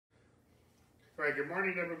All right, good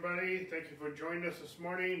morning, everybody. Thank you for joining us this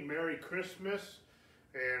morning. Merry Christmas,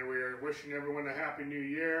 and we are wishing everyone a Happy New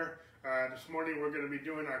Year. This morning we're going to be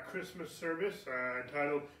doing our Christmas service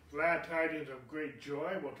entitled Glad Tidings of Great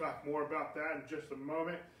Joy. We'll talk more about that in just a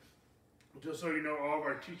moment. Just so you know, all of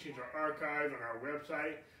our teachings are archived on our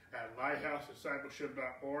website at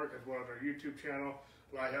lighthousediscipleship.org, as well as our YouTube channel,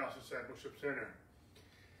 Lighthouse Discipleship Center.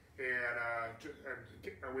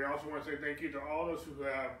 And we also want to say thank you to all those who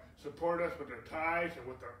have supported us with their tithes and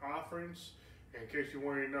with their offerings. In case you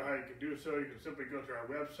want to know how you can do so, you can simply go to our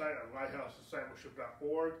website at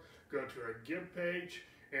lighthousediscipleship.org, go to our give page,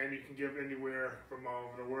 and you can give anywhere from all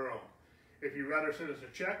over the world. If you'd rather send us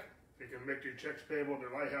a check, you can make your checks payable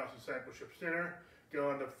to Lighthouse Discipleship Center.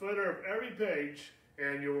 Go on the footer of every page,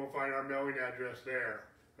 and you will find our mailing address there.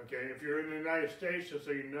 Okay, if you're in the United States, just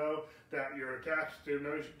so you know that your tax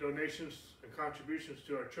donations and contributions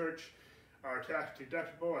to our church are tax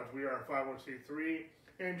deductible, as we are a 501c3.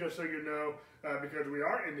 And just so you know, because we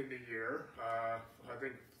are ending the year, I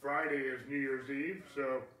think Friday is New Year's Eve,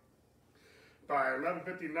 so by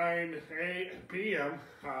 11:59 p.m.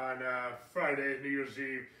 on Friday, New Year's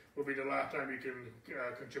Eve, will be the last time you can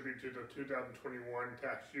contribute to the 2021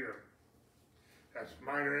 tax year. That's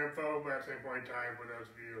minor info, but at the same point in time, for those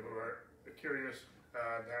of you who are curious,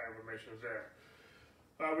 that information is there.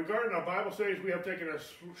 Regarding our Bible studies, we have taken a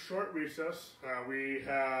short recess. We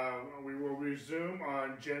will resume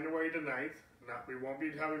on January the 9th. We won't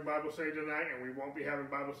be having Bible study tonight, and we won't be having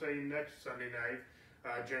Bible study next Sunday night,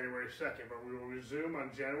 January 2nd. But we will resume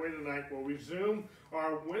on January the 9th. We'll resume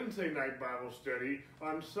our Wednesday night Bible study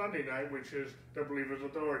on Sunday night, which is the Believer's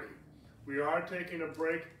Authority. We are taking a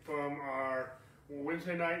break from our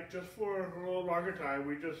Wednesday night just for a little longer time.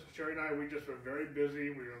 Sherry and I, we just were very busy.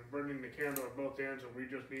 We were burning the candle at both ends, and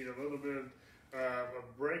we just need a little bit of a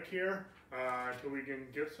break here until we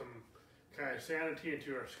can get some kind of sanity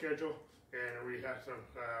into our schedule, and we have some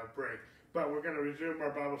break. But we're going to resume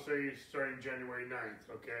our Bible studies starting January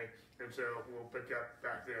 9th, okay? And so we'll pick up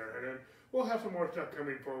back there. And then we'll have some more stuff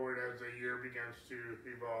coming forward as the year begins to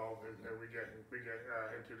evolve and we get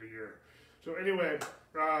into the year. So anyway,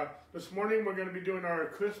 this morning we're going to be doing our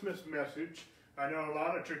Christmas message. I know a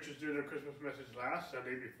lot of churches do their Christmas message last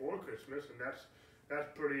Sunday before Christmas, and that's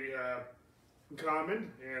pretty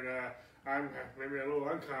common, and I'm maybe a little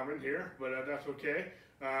uncommon here, but that's okay.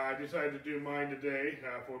 I decided to do mine today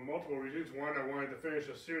for multiple reasons. One, I wanted to finish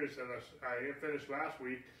a series that I finished last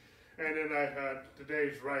week, and then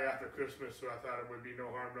today's right after Christmas, so I thought it would be no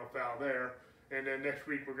harm, no foul there. And then next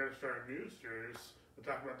week we're going to start a new series. We'll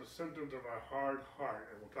talk about the symptoms of a hard heart,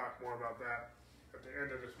 and we'll talk more about that at the end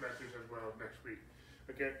of this message as well next week.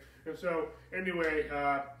 Okay, and so anyway,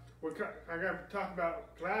 I'm going to talk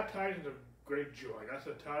about Glad Tidings of Great Joy. That's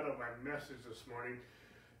the title of my message this morning.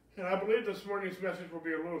 And I believe this morning's message will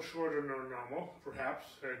be a little shorter than normal,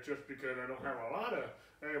 perhaps, just because I don't have a lot of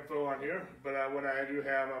info on here. But what I do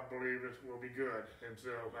have, I believe, will be good. And so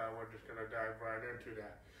we're just going to dive right into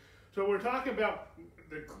that. So we're talking about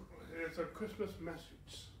it's a Christmas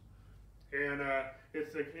message, and I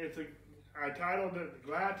titled it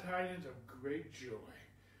 "Glad Tidings of Great Joy."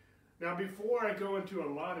 Now, before I go into a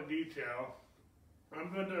lot of detail,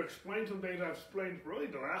 I'm going to explain some things I've explained really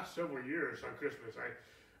the last several years on Christmas.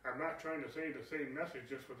 I'm not trying to say the same message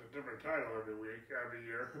just with a different title every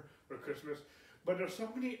year for Christmas, but there's so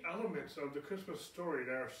many elements of the Christmas story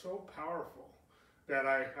that are so powerful that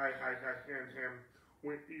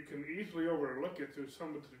you can easily overlook it through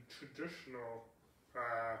some of the traditional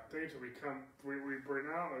things that we bring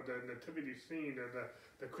out of the nativity scene of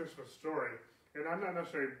the Christmas story. And I'm not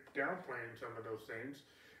necessarily downplaying some of those things.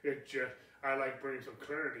 It's just I like bringing some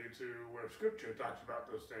clarity to where Scripture talks about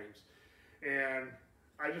those things. And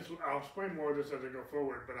I'll explain more of this as I go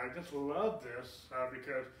forward, but I just love this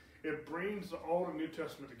because it brings the Old and New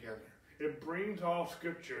Testament together. It brings all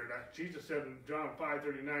Scripture. Like Jesus said in John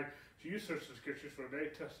 5:39, "You search the Scriptures, for they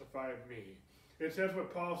testify of me." It says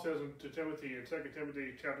what Paul says to Timothy in 2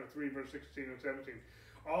 Timothy chapter 3, verse 16 and 17.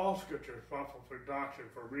 All Scripture is profitable for doctrine,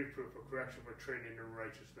 for reproof, for correction, for training in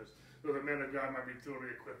righteousness, so the men of God might be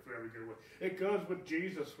thoroughly equipped for every good work. It goes with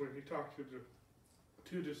Jesus when he talked to the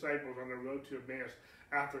two disciples on the road to Emmaus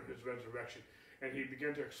after his resurrection, and he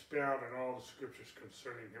began to expound on all the Scriptures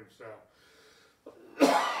concerning himself.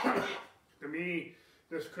 To me,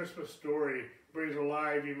 this Christmas story brings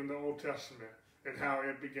alive even the Old Testament and how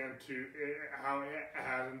it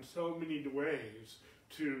has in so many ways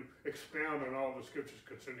to expound on all the Scriptures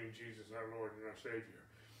concerning Jesus, our Lord and our Savior.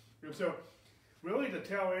 And so, really the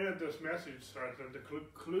tail end of this message, the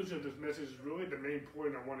conclusion of this message is really the main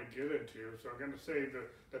point I want to get into. So I'm going to save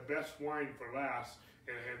the best wine for last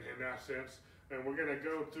in that sense. and we're going to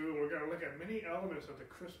go through and we're going to look at many elements of the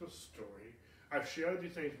Christmas story. I've shared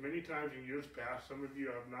these things many times in years past. Some of you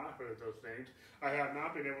have not heard those things. I have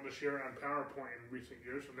not been able to share it on PowerPoint in recent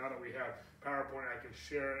years, so now that we have PowerPoint, I can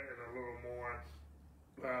share it in a little more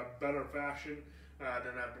better fashion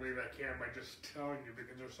than I believe I can by just telling you,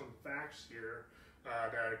 because there's some facts here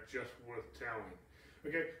that are just worth telling.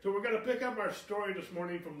 Okay, so we're going to pick up our story this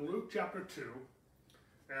morning from Luke chapter 2.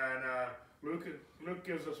 And Luke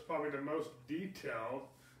gives us probably the most detailed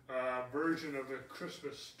version of the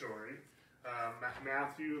Christmas story.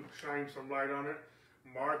 Matthew shines some light on it.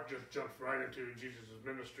 Mark just jumps right into Jesus'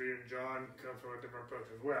 ministry, and John comes from a different approach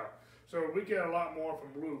as well. So we get a lot more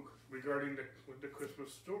from Luke regarding the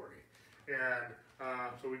Christmas story. And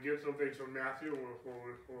so we get some things from Matthew.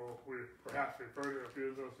 We'll perhaps refer to a few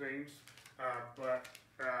of those things. But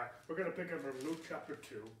we're going to pick up from Luke chapter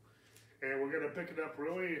 2. And we're going to pick it up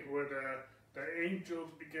really where the angels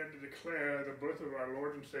begin to declare the birth of our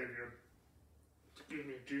Lord and Savior,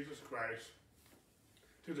 Jesus Christ,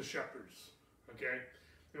 to the shepherds. Okay?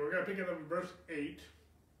 And we're going to pick it up in verse 8.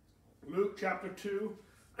 Luke chapter 2,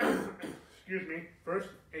 verse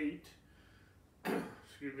 8.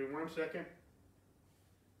 Excuse me 1 second.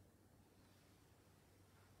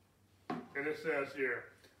 And it says here,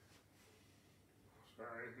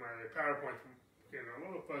 sorry, my PowerPoint's getting a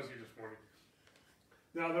little fuzzy this morning.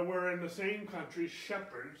 Now there were in the same country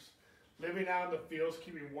shepherds living out in the fields,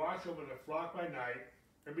 keeping watch over the flock by night.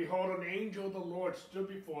 And behold, an angel of the Lord stood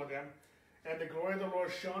before them, and the glory of the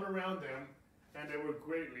Lord shone around them, and they were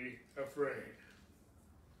greatly afraid.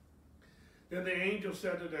 Then the angel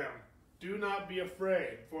said to them, "Do not be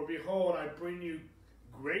afraid, for behold, I bring you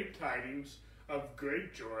great tidings of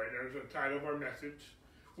great joy." There's the title of our message,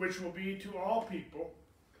 which will be to all people.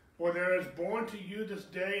 For there is born to you this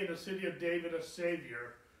day in the city of David a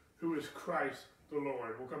Savior, who is Christ the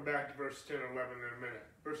Lord. We'll come back to verse 10 and 11 in a minute.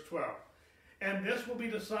 Verse 12. And this will be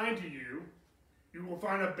the sign to you. You will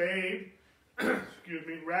find a babe,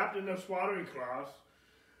 wrapped in a swaddling cloth,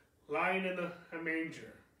 lying in a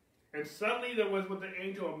manger. And suddenly there was with the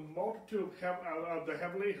angel a multitude of the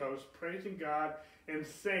heavenly host, praising God and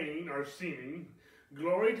saying, or singing,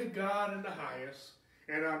 "Glory to God in the highest,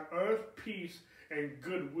 and on earth peace and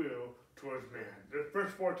goodwill towards man."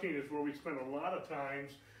 Verse 14 is where we spend a lot of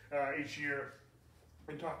times each year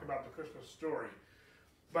and talk about the Christmas story.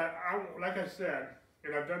 But like I said,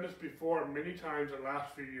 and I've done this before many times in the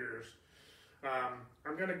last few years,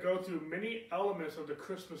 I'm going to go through many elements of the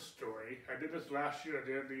Christmas story. I did this last year, I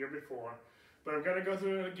did it the year before, but I'm going to go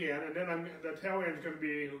through it again, and then the tail end is going to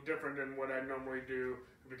be different than what I normally do,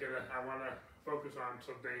 because I want to focus on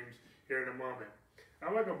some things here in a moment.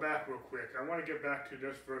 I want to go back real quick. I want to get back to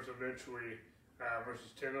this verse eventually,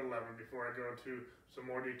 verses 10 and 11, before I go into some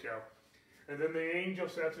more detail. And then the angel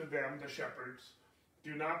said to them, the shepherds,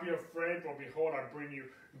 "Do not be afraid, for behold, I bring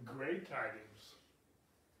you great tidings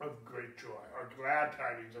of great joy," or glad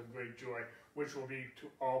tidings of great joy, which will be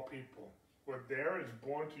to all people. For there is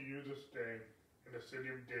born to you this day in the city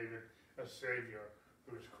of David a Savior,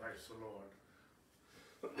 who is Christ the Lord.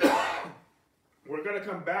 We're going to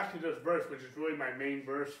come back to this verse, which is really my main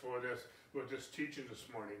verse for this teaching this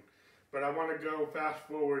morning. But I want to go fast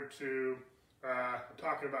forward to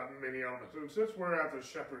talking about many elements. And since we're at the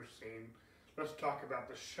shepherd scene, let's talk about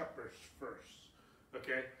the shepherds first.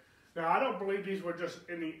 Okay? Now, I don't believe these were just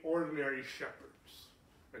any ordinary shepherds,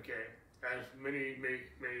 okay, as many may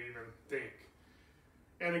even think.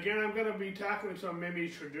 And again, I'm going to be tackling some maybe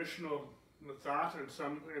traditional thoughts in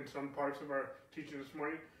some parts of our teaching this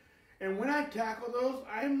morning. And when I tackle those,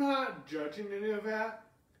 I'm not judging any of that.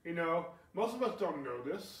 You know, most of us don't know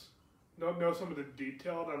this, don't know some of the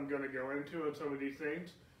detail that I'm going to go into in some of these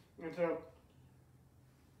things. And so,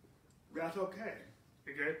 that's okay.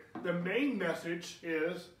 Okay? The main message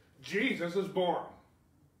is Jesus is born.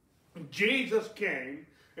 Jesus came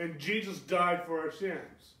and Jesus died for our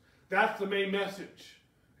sins. That's the main message.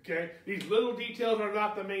 Okay? These little details are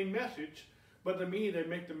not the main message, but to me they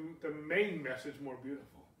make the main message more beautiful.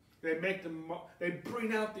 They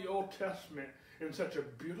bring out the Old Testament in such a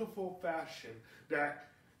beautiful fashion that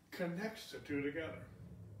connects the two together.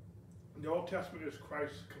 The Old Testament is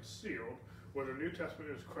Christ concealed, where the New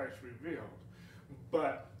Testament is Christ revealed.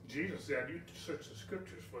 But Jesus said, "You search the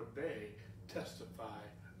scriptures, for they testify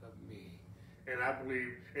of me." And I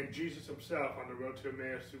believe, and Jesus himself on the road to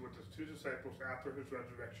Emmaus with his two disciples after his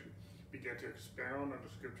resurrection began to expound on the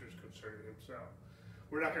scriptures concerning himself.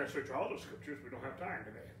 We're not going to search all the scriptures. We don't have time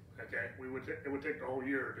today. Okay? It would take the whole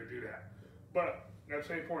year to do that. But at the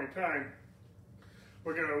same point in time,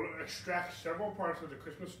 we're going to extract several parts of the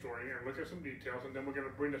Christmas story and look at some details, and then we're going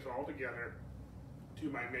to bring this all together to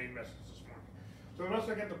my main message this morning. So let's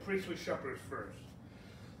look at the priestly shepherds first.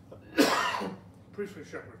 Priestly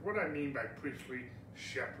shepherds. What do I mean by priestly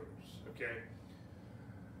shepherds? Okay.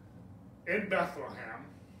 In Bethlehem,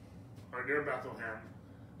 or near Bethlehem,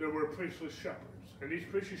 there were priestly shepherds. And these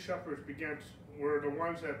priestly shepherds were the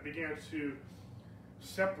ones that began to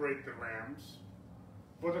separate the lambs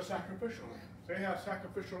for the sacrificial lambs. They have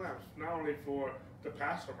sacrificial lambs, not only for the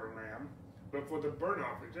Passover lamb, but for the burnt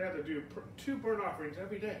offerings. They had to do 2 burnt offerings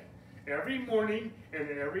every day. Every morning and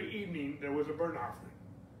every evening there was a burnt offering.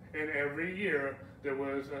 And every year there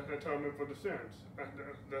was an atonement for the sins.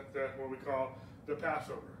 That's what we call the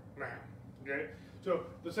Passover lamb. Okay? So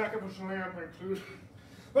the sacrificial lamb includes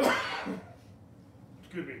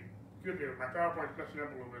excuse me, my PowerPoint's messing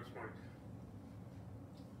up a little bit this morning.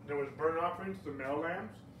 There was burnt offerings, the male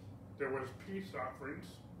lambs. There was peace offerings.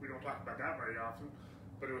 We don't talk about that very often,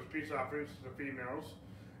 but it was peace offerings to the females.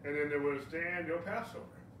 And then there was the annual Passover.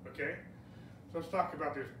 Okay? So let's talk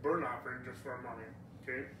about this burnt offering just for a moment.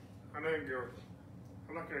 Okay? I'm not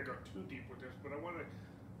going to go too deep with this, but I want to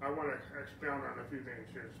expound on a few things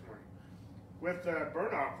here this morning. With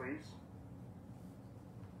burnt offerings,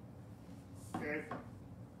 okay,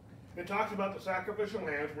 it talks about the sacrificial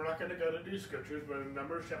lambs. We're not going to go to these scriptures, but in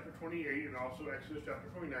Numbers chapter 28 and also Exodus chapter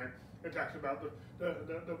 29, it talks about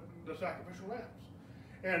the sacrificial lambs.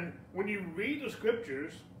 And when you read the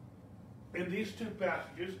scriptures in these 2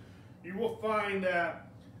 passages, you will find that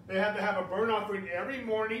they had to have a burnt offering every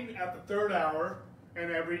morning at the 3rd hour,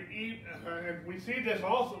 and and we see this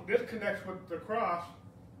also. This connects with the cross,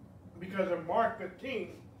 because in Mark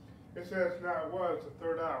 15, it says, "Now it was the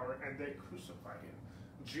 3rd hour, and they crucified him."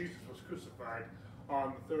 Jesus was crucified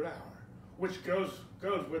on the 3rd hour, which goes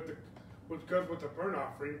with the burnt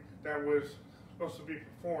offering that was supposed to be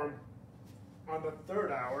performed on the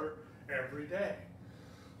 3rd hour every day.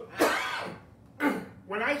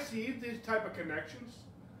 When I see these type of connections,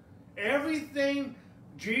 everything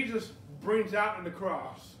Jesus brings out in the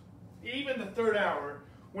cross, even the 3rd hour,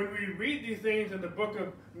 when we read these things in the book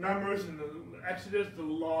of Numbers and the Exodus, the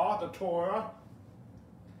law, the Torah,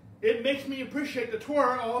 it makes me appreciate the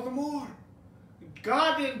Torah all the more.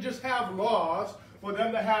 God didn't just have laws for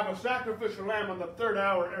them to have a sacrificial lamb on the 3rd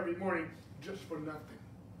hour every morning just for nothing.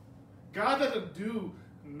 God doesn't do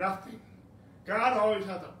nothing. God always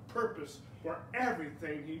has a purpose for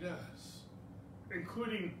everything he does,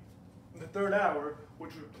 including the 3rd hour,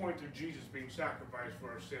 which would point to Jesus being sacrificed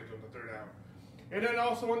for our sins on the 3rd hour. And then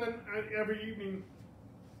also every evening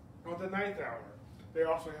on the 9th hour, they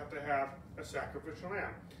also have to have a sacrificial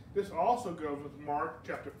lamb. This also goes with Mark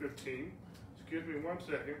chapter 15. Excuse me one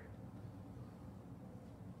second.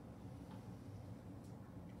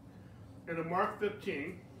 In Mark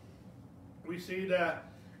 15, we see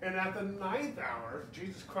that, and at the 9th hour,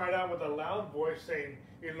 Jesus cried out with a loud voice, saying,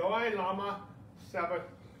 "Eloi lama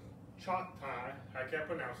sabachthani," I can't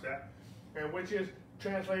pronounce that, and which is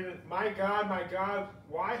translated, my God,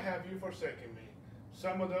 why have you forsaken me?"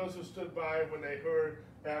 Some of those who stood by when they heard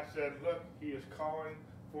that said, "Look, he is calling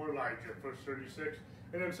for Elijah," verse 36.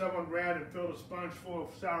 And then someone ran and filled a sponge full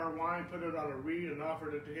of sour wine, put it on a reed, and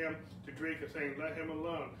offered it to him to drink, and saying, "Let him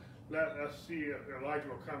alone. Let us see if Elijah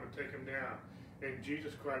will come and take him down." And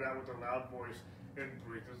Jesus cried out with a loud voice and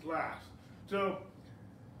breathed his last. So,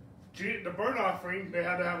 the burnt offering, they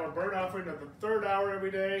had to have a burnt offering at the 3rd hour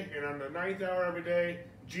every day, and on the 9th hour every day.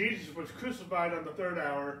 Jesus was crucified on the 3rd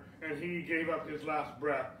hour, and he gave up his last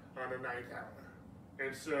breath on the 9th hour.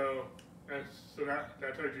 And so that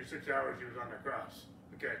tells you 6 hours he was on the cross.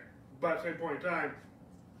 Okay, but at the same point in time,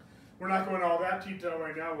 we're not going into all that detail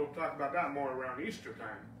right now. We'll talk about that more around Easter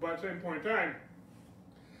time. But at the same point in time,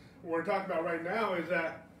 what we're talking about right now is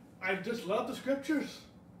that I just love the scriptures.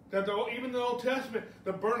 That even the Old Testament,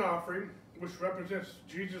 the burnt offering, which represents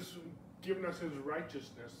Jesus giving us his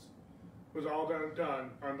righteousness, was all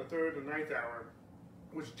done on the 3rd and 9th hour,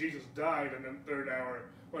 which Jesus died in the 3rd hour,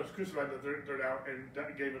 was crucified in the 3rd hour,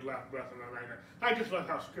 and gave his last breath on the 9th hour. I just love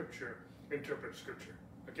how Scripture interprets Scripture.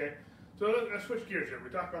 Okay, so let's switch gears here. We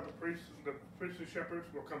talked about the priestly shepherds.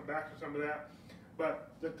 We'll come back to some of that,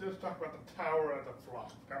 but let's talk about the Tower of the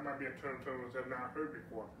Flock. That might be a term some of us have not heard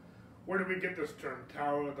before. Where did we get this term,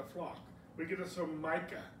 Tower of the Flock? We get this from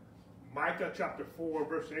Micah. Micah chapter 4,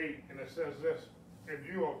 verse 8, and it says this, "And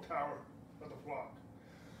you, O Tower of the Flock,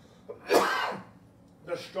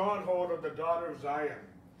 the stronghold of the daughter of Zion,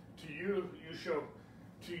 to you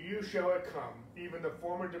shall it come, even the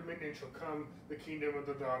former dominion shall come, the kingdom of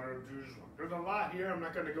the daughter of Jerusalem." There's a lot here. I'm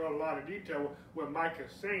not going to go into a lot of detail what Micah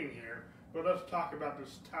is saying here, but let's talk about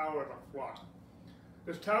this Tower of the Flock.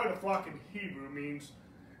 This Tower of the Flock in Hebrew means,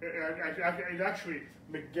 it's actually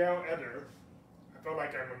Migdal Eder. I feel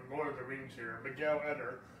like I'm in Lord of the Rings here, Miguel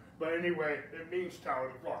Eder. But anyway, it means tower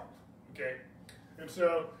of the flock. Okay? And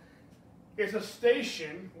so, it's a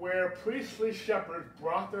station where priestly shepherds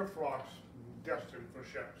brought their flocks destined for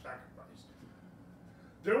sacrifice.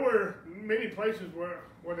 There were many places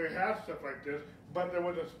where they had stuff like this, but there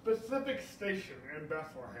was a specific station in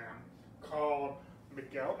Bethlehem called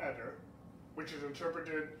Miguel Eder, which is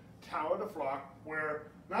interpreted Tower of the Flock, where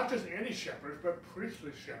not just any shepherds, but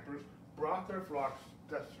priestly shepherds brought their flocks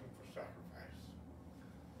destined for sacrifice.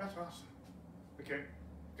 That's awesome. Okay?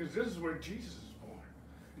 Because this is where Jesus is born.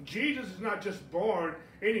 Jesus is not just born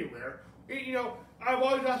anywhere. You know, I've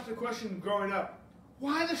always asked the question growing up,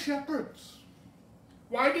 why the shepherds?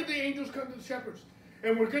 Why did the angels come to the shepherds?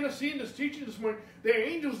 And we're going to see in this teaching this morning, the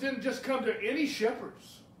angels didn't just come to any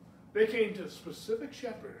shepherds. They came to specific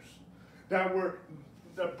shepherds that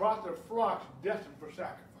brought their flocks destined for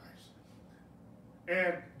sacrifice.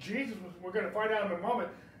 And Jesus we're going to find out in a moment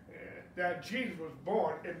that Jesus was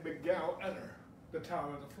born in Miguel Eder, the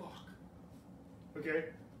tower of the flock. Okay?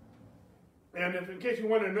 And in case you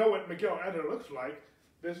want to know what Miguel Eder looks like,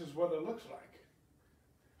 this is what it looks like.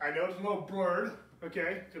 I know it's a little blurred,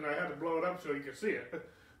 okay, because I had to blow it up so you could see it.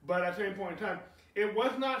 But at the same point in time, it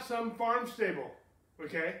was not some farm stable,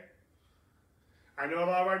 okay? I know a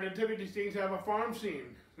lot of our nativity scenes have a farm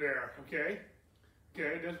scene there, okay?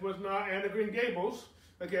 Okay, this was not Anne of Green Gables,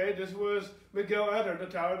 okay? This was Miguel Eder, the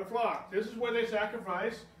Tower of the Flock. This is where they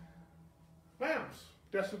sacrifice lambs,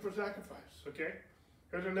 destined for sacrifice, okay?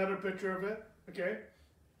 Here's another picture of it, okay?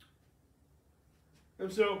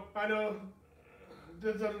 And so, I know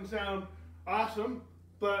this doesn't sound awesome,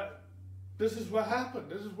 but this is what happened.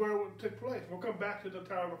 This is where it took place. We'll come back to the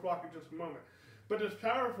Tower of the Flock in just a moment. But this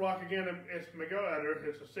Tower of the Flock, again, it's Miguel Eder.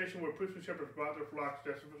 It's a station where priestly shepherds brought their flocks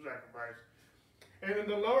destined for sacrifice. And in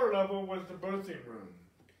the lower level was the birthing room.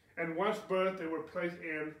 And once birthed, they were placed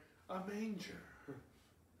in a manger.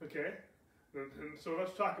 Okay? And so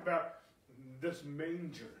let's talk about this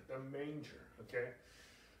manger, the manger, okay?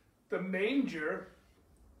 The manger,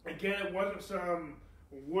 again, it wasn't some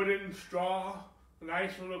wooden straw,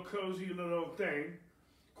 nice little cozy little thing.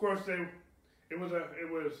 Of course, it was a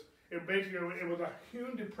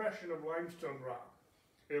hewn depression of limestone rock.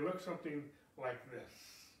 It looked something like this.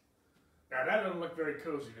 Now that doesn't look very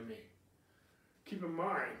cozy to me. Keep in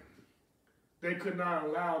mind, they could not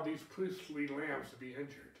allow these priestly lambs to be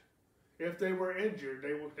injured. If they were injured,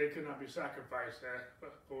 they could not be sacrificed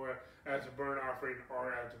as a burnt offering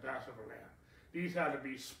or as a Passover lamb. These had to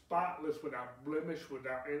be spotless, without blemish,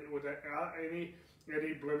 without any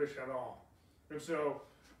blemish at all. And so,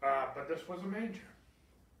 but this was a manger,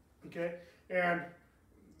 okay? And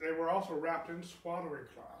they were also wrapped in swaddling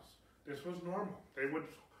cloths. This was normal. They would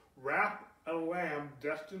wrap a lamb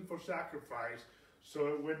destined for sacrifice so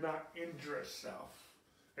it would not injure itself,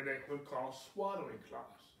 and they would call swaddling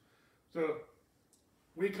cloths. So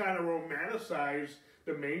we kind of romanticize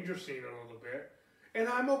the manger scene a little bit, and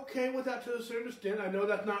I'm okay with that to a certain extent. I know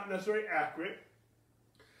that's not necessarily accurate,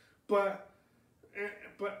 but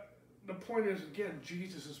the point is, again,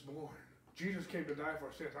 Jesus is born. Jesus came to die for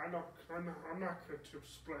our sins. I'm not going to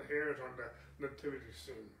split hairs on the nativity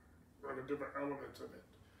scene, on the different elements of it.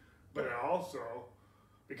 But I also,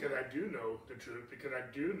 because I do know the truth, because I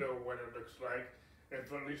do know what it looks like, and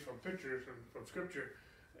at least from pictures and from scripture,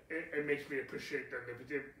 it makes me appreciate the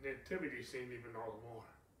nativity scene even all the more.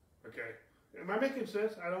 Okay? Am I making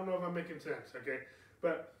sense? I don't know if I'm making sense. Okay?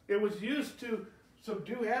 But it was used to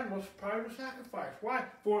subdue animals prior to sacrifice. Why?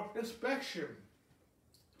 For inspection.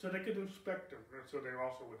 So they could inspect them, and so they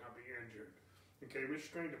also would not be injured. Okay?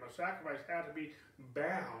 Restrained them. A sacrifice had to be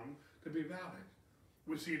bound to be valid.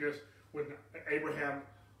 We see this when Abraham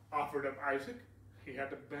offered up Isaac. He had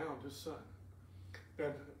to bound his son.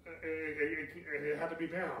 That it had to be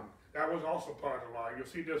bound. That was also part of the law. You'll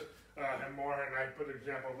see this and more, and I put an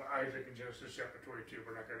example of Isaac in Genesis chapter 22.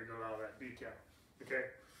 We're not going to go into all that detail. Okay?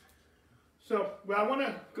 So, I want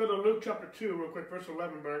to go to Luke chapter 2 real quick, verse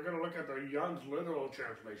 11, but I'm going to look at the Young's literal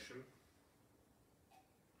translation.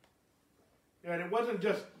 And it wasn't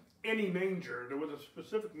just any manger. There was a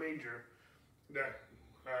specific manger that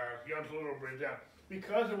Young's literal brings out.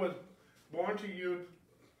 Because it was born to you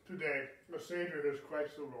today, a Savior is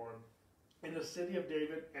Christ the Lord, in the city of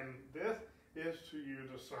David, and this is to you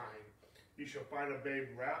the sign. You shall find a babe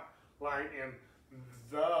wrapped, lying in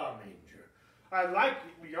the manger. I like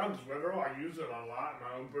Young's literal. I use it a lot in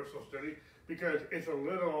my own personal study because it's a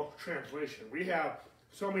literal translation. We have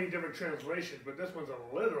so many different translations, but this one's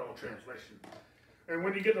a literal translation. And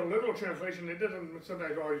when you get the literal translation, it doesn't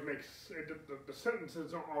sometimes always make the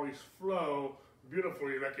sentences don't always flow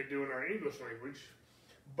beautifully like they do in our English language.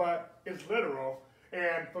 But it's literal,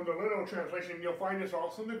 And from the literal translation, you'll find this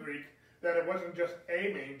also in the Greek, that it wasn't just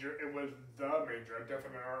a manger, it was the manger, a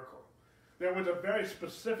definite article. There was a very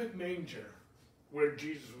specific manger where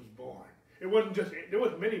Jesus was born. It wasn't just, there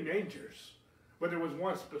was many mangers, but there was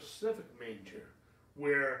one specific manger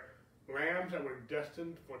where lambs that were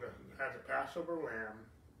destined for as a Passover lamb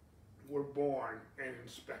were born and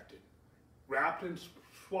inspected, wrapped in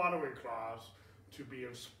swaddling cloths to be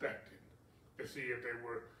inspected, to see if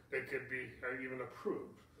they could be even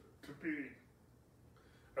approved to be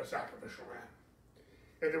a sacrificial lamb.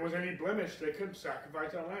 If there was any blemish, they couldn't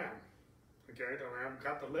sacrifice a lamb. Okay, the lamb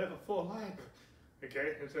got to live a full life.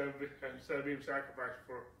 Okay, instead of being sacrificed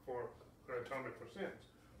for atonement for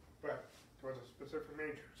sins, but it was a specific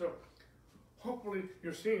nature. So hopefully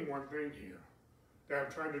you're seeing one thing here that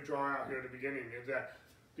I'm trying to draw out here at the beginning, is that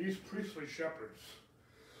these priestly shepherds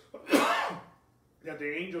that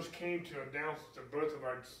the angels came to announce the birth of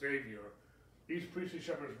our Savior, these priestly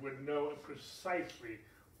shepherds would know precisely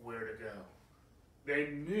where to go.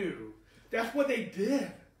 They knew. That's what they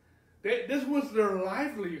did. This was their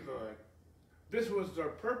livelihood. This was their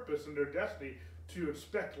purpose and their destiny, to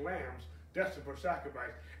inspect lambs destined for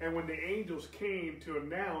sacrifice. And when the angels came to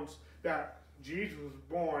announce that Jesus was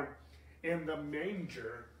born in the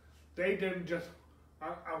manger, they didn't just,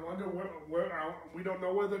 I wonder where we don't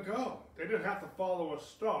know where to go. They didn't have to follow a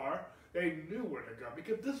star. They knew where to go,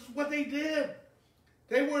 because this is what they did.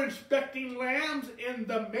 They were inspecting lambs in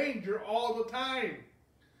the manger all the time.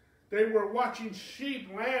 They were watching sheep,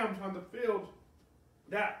 lambs on the fields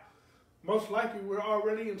that most likely were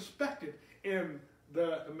already inspected in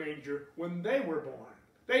the manger when they were born.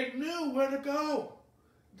 They knew where to go.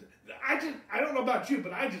 I don't know about you,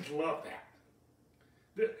 but I just love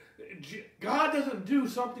that. God doesn't do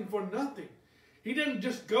something for nothing. He didn't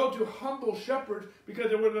just go to humble shepherds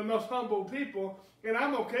because they were the most humble people, and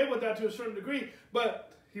I'm okay with that to a certain degree,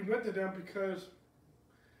 but he went to them because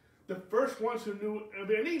the first ones who knew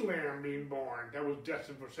of any lamb being born that was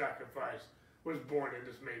destined for sacrifice was born in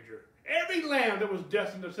this manger. Every lamb that was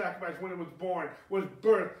destined to sacrifice when it was born was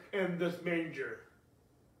birthed in this manger.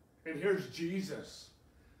 And here's Jesus.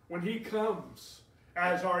 When he comes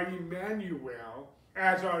as our Emmanuel,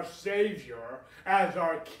 as our Savior, as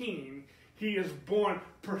our King, he is born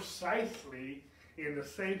precisely in the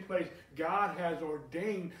same place God has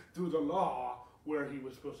ordained through the law where he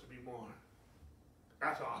was supposed to be born.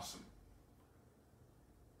 That's awesome.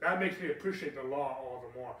 That makes me appreciate the law all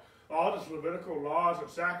the more. All this Levitical laws of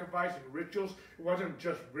sacrifice and rituals, it wasn't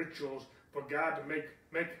just rituals for God to make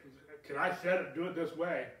can I set it, do it this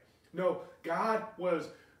way? No, God was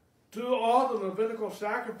through all the Levitical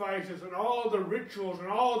sacrifices and all the rituals and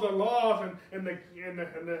all the laws and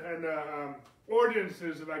the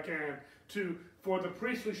ordinances, if I can, for the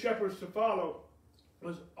priestly shepherds to follow,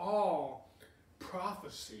 was all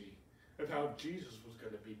prophecy of how Jesus was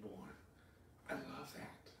going to be born. I love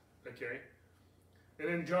that. Okay? And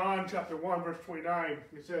in John chapter 1, verse 29,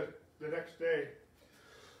 it says, the next day,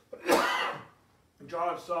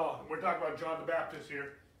 John saw, we're talking about John the Baptist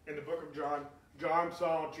here, in the book of John, John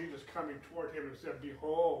saw Jesus coming toward him and said,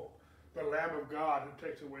 behold, the Lamb of God who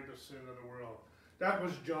takes away the sin of the world. That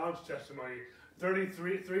was John's testimony. 30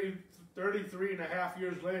 and a half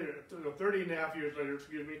years later,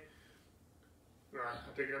 excuse me, I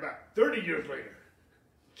take it back, 30 years later,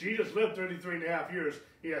 Jesus lived 33 and a half years.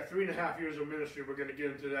 He had 3.5 years of ministry. We're going to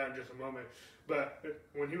get into that in just a moment. But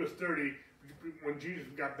when he was 30, when Jesus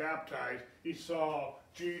got baptized, he saw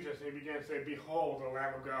Jesus and he began to say, behold, the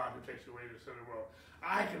Lamb of God who takes away the sin of the world.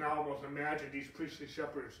 I can almost imagine these priestly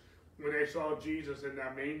shepherds, when they saw Jesus in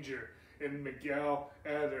that manger, in Miguel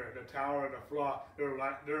Eder, the tower of the flock,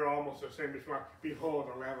 they're almost the same response. Behold,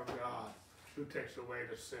 the Lamb of God who takes away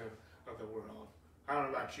the sin of the world. I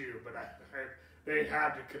don't know about you, but they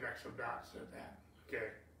had to connect some dots to that, okay?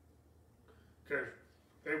 Because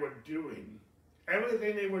they were doing,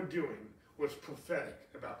 everything they were doing was prophetic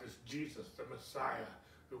about this Jesus, the Messiah,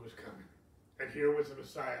 who was coming. And here was the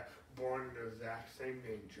Messiah born in the exact same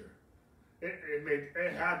manger.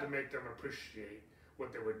 It had to make them appreciate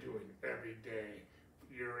what they were doing every day,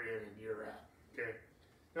 year in and year out, okay?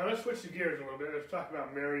 Now let's switch the gears a little bit. Let's talk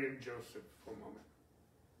about Mary and Joseph for a moment.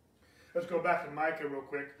 Let's go back to Micah real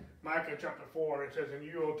quick. Micah chapter 4, it says, and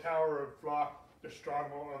you, O tower of flock, the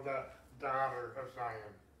stronghold of the daughter of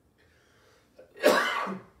Zion.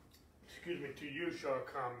 Excuse me, to you shall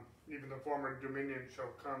come, even the former dominion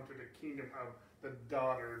shall come to the kingdom of the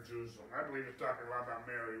daughter of Jerusalem. I believe it's talking a lot about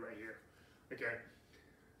Mary right here. Okay,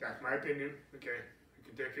 that's my opinion. Okay, you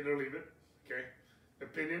can take it or leave it. Okay,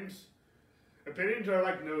 opinions are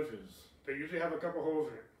like noses. They usually have a couple holes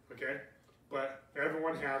in it. Okay, but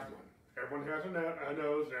everyone has one. Everyone has a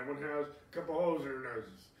nose, and everyone has a couple holes in their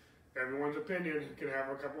noses. Everyone's opinion can have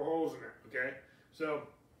a couple holes in it, okay? So,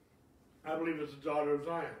 I believe it's the daughter of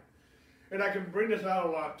Zion. And I can bring this out a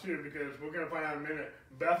lot, too, because we're going to find out in a minute,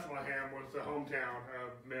 Bethlehem was the hometown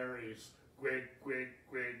of Mary's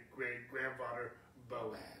great-great-great-great-grandfather,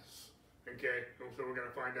 Boaz. Okay? And so we're going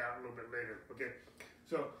to find out a little bit later, okay?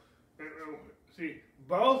 So, see,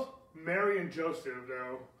 both Mary and Joseph,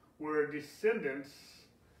 though, were descendants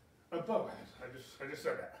of Boaz. I just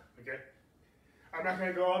said that, okay? I'm not going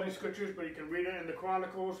to go all these scriptures, but you can read it in the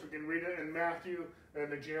Chronicles, you can read it in Matthew,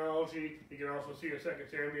 and the genealogy. You can also see in 2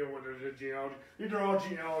 Samuel where there's a genealogy. These are all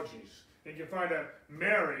genealogies. And you can find that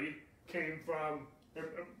Mary came from,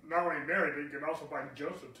 not only Mary, but you can also find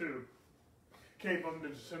Joseph too, came from the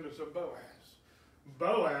descendants of Boaz.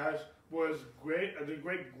 Boaz was the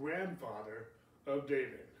great-grandfather of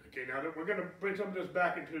David. Okay, now we're going to bring some of this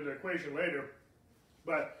back into the equation later,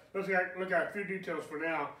 but let's look at a few details for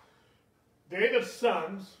now. David's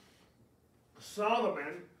sons,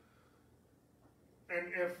 Solomon,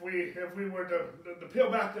 and if we were to peel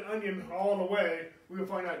back the onion all the way, we would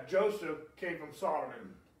find out Joseph came from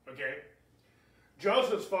Solomon. Okay,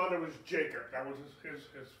 Joseph's father was Jacob. That was his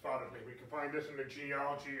father's name. We can find this in the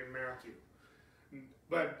genealogy in Matthew.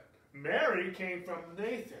 But Mary came from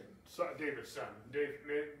Nathan, David's son,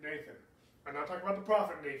 Nathan. I'm not talking about the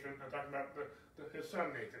prophet Nathan. I'm talking about his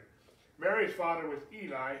son Nathan. Mary's father was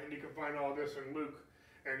Eli, and you can find all this in Luke,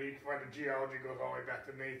 and you can find the genealogy goes all the way back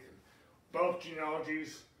to Nathan. Both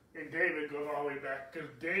genealogies in David goes all the way back, because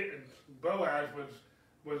Boaz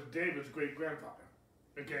was David's great-grandfather.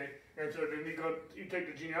 Okay? And so then you take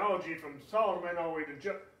the genealogy from Solomon all the way to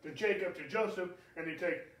Jacob, to Joseph, and you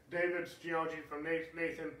take David's genealogy from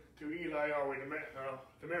Nathan to Eli all the way to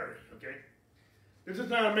Mary. Okay? This is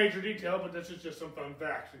not a major detail, but this is just some fun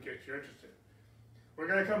facts in case you're interested. We're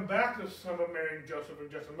going to come back to some of Mary and Joseph in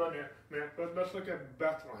just a minute, but let's look at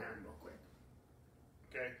Bethlehem real quick.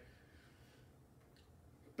 Okay?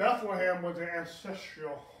 Bethlehem was an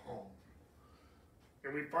ancestral home.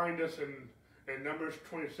 And we find this in Numbers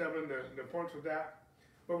 27, the importance of that.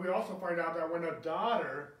 But we also find out that when a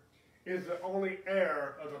daughter is the only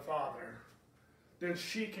heir of the father, then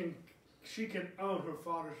she can own her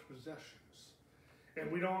father's possessions. And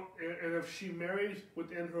if she marries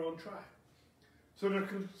within her own tribe. So there are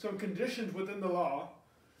some conditions within the law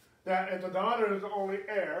that if the daughter is the only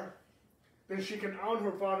heir, then she can own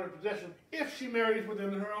her father's possession if she marries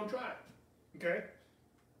within her own tribe. Okay?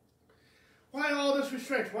 Why all this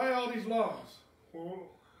restraints? Why all these laws?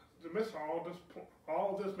 Well, amidst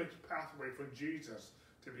all of this makes a pathway for Jesus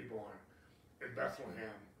to be born in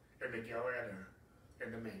Bethlehem, in the Galilee,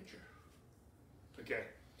 in the manger. Okay?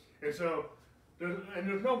 And so,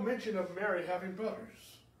 there's no mention of Mary having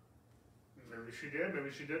brothers. Maybe she did,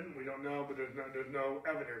 maybe she didn't. We don't know, but there's no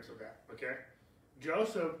evidence of that. Okay?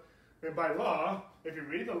 Joseph, and by law, if you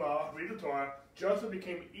read the law, read the Torah, Joseph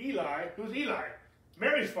became Eli. Who's Eli?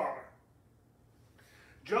 Mary's father.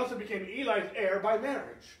 Joseph became Eli's heir by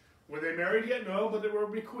marriage. Were they married yet? No, but they were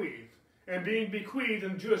bequeathed. And being bequeathed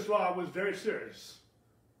in Jewish law was very serious.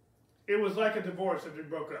 It was like a divorce if they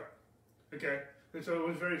broke up. Okay? And so it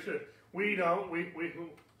was very serious. We don't.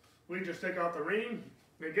 We just take off the ring,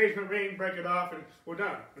 the engagement ring, break it off, and we're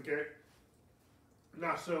done. Okay?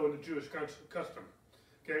 Not so in the Jewish custom.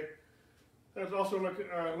 Okay? Let's also look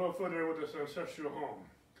a little further with this ancestral home.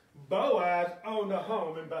 Boaz owned a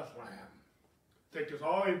home in Bethlehem. Take this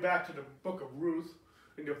all the way back to the book of Ruth,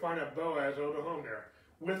 and you'll find that Boaz owned a home there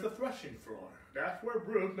with a threshing floor. That's where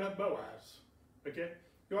Ruth met Boaz. Okay?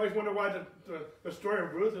 You always wonder why the story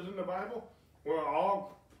of Ruth is in the Bible? Well, it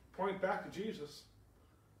all points back to Jesus.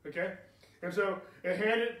 Okay? And so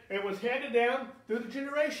it was handed down through the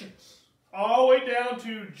generations, all the way down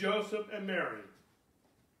to Joseph and Mary.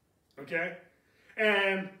 Okay?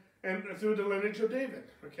 And through the lineage of David.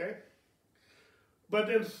 Okay? But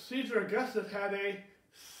then Caesar Augustus had a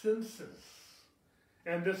census.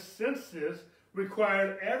 And this census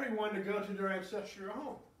required everyone to go to their ancestral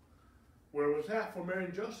home. Where was that for Mary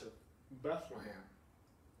and Joseph? Bethlehem.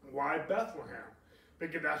 Why Bethlehem?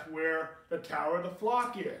 Because that's where the Tower of the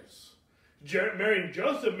Flock is. Mary and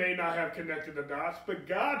Joseph may not have connected the dots, but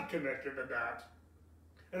God connected the dots.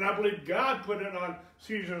 And I believe God put it on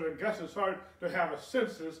Caesar Augustus' heart to have a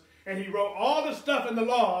census, and he wrote all the stuff in the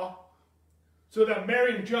law so that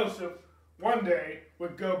Mary and Joseph one day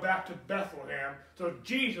would go back to Bethlehem. So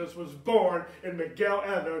Jesus was born in the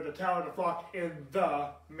Galilee, the Tower of the Flock, in the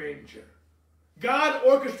manger. God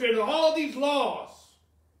orchestrated all these laws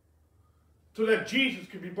so that Jesus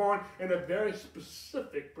could be born in a very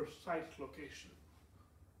specific, precise location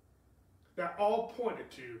that all pointed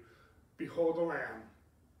to behold the Lamb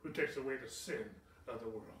who takes away the sin of the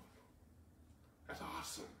world. That's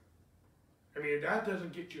awesome. I mean, that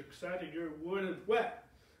doesn't get you excited. Your wood is wet.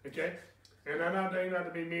 Okay? And I'm not saying that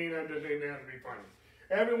to be mean. I'm just saying that to be funny.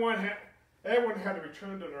 Everyone had to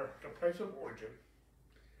return to their place of origin.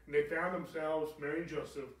 And they found themselves, Mary and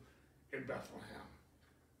Joseph, in Bethlehem,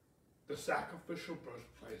 the sacrificial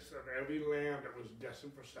birthplace of every lamb that was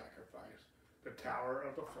destined for sacrifice, the tower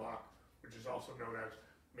of the flock, which is also known as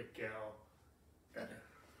Miguel Eder.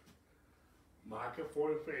 Micah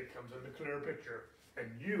 4:8 comes in the clear picture, and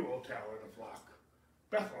you, O tower of the flock,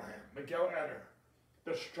 Bethlehem, Miguel Eder,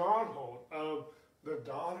 the stronghold of the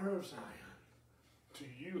daughter of Zion, to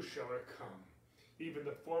you shall it come. Even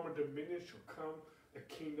the former dominion shall come, the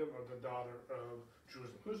kingdom of the daughter of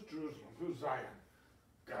Jerusalem. Who's Jerusalem? Who's Zion?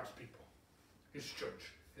 God's people, his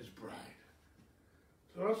church, his bride.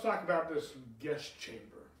 So let's talk about this guest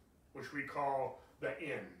chamber, which we call the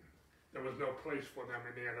inn. There was no place for them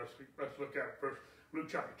in the inn. Let's look at first Luke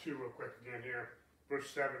chapter 2 real quick again here. Verse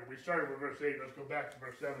 7. We started with verse 8. Let's go back to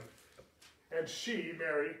verse 7. And she,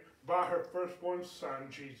 Mary, brought her firstborn son,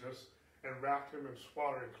 Jesus, and wrapped him in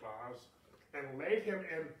swaddling cloths, and laid him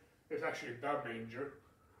in, it's actually the manger,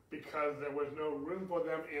 because there was no room for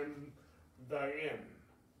them in the inn.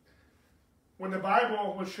 When the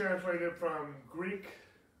Bible was translated from Greek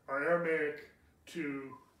or Aramaic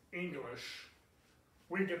to English,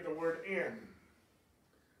 we get the word inn.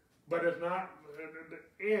 But it's not,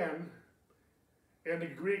 inn in the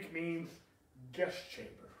Greek means guest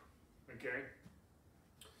chamber. Okay?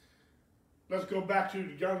 Let's go back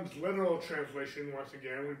to Young's literal translation once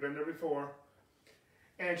again. We've been there before.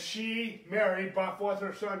 And she, Mary, brought forth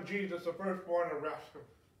her son Jesus, the firstborn, and wrapped him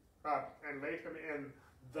up and laid him in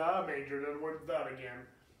the manger, the word "the" again,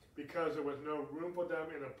 because there was no room for them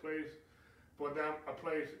in a place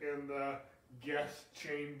in the guest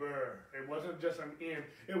chamber. It wasn't just an inn.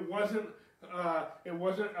 It wasn't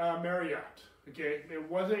a Marriott. Okay, it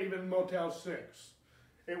wasn't even Motel 6.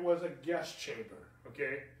 It was a guest chamber.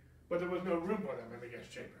 Okay, but there was no room for them in the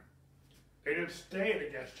guest chamber. They didn't stay in the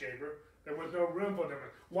guest chamber. There was no room for them.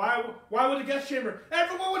 Why was the guest chamber?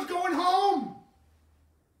 Everyone was going home.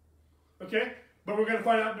 Okay, but we're going to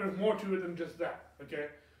find out there's more to it than just that. Okay,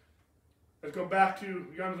 let's go back to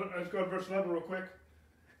verse 11 real quick.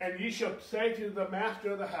 And ye shall say to the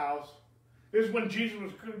master of the house, this is when Jesus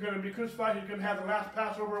was going to be crucified. He's going to have the last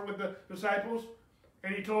Passover with the disciples.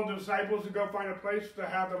 And he told the disciples to go find a place to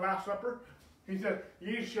have the Last Supper. He said,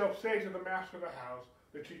 ye shall say to the master of the house,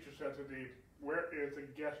 the teacher said to thee, where is the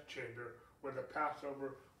guest chamber where the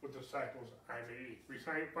Passover with disciples I may eat? We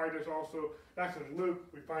find this also, that's in Luke.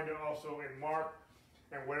 We find it also in Mark.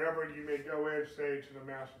 And wherever you may go in, say to the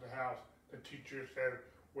master of the house, the teacher said,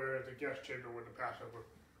 where is the guest chamber with the Passover?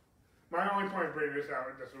 My only point of bringing this out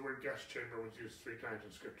is that the word guest chamber was used 3 times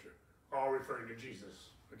in Scripture, all referring to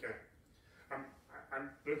Jesus. Okay,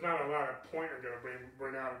 there's not a lot of point I'm going to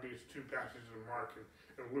bring out of these 2 passages in Mark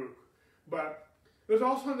and Luke, but there's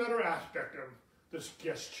also another aspect of this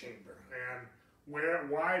guest chamber and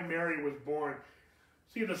why Mary was born.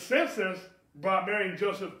 See, the census brought Mary and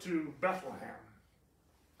Joseph to Bethlehem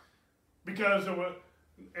because it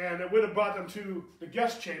would have brought them to the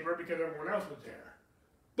guest chamber because everyone else was there.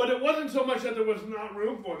 But it wasn't so much that there was not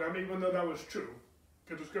room for them, even though that was true,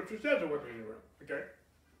 because the Scripture says there wasn't any room. Okay.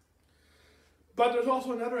 But there's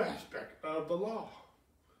also another aspect of the law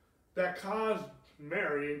that caused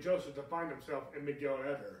Mary and Joseph to find themselves in Miguel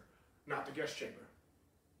Eder, not the guest chamber.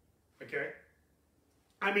 Okay?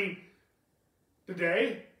 I mean,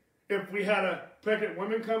 today, if we had a pregnant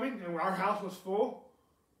woman coming and our house was full,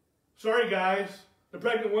 sorry guys, the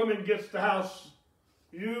pregnant woman gets the house,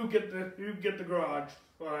 you get the garage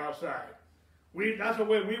or outside. That's the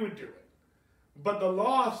way we would do it. But the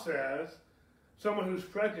law says someone who's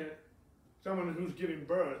pregnant, someone who's giving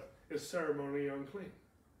birth, is ceremonially unclean.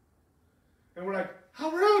 And we're like,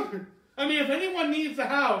 how rude! I mean, if anyone needs the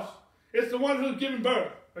house, it's the one who's giving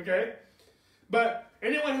birth, okay? But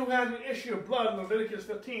anyone who has an issue of blood in Leviticus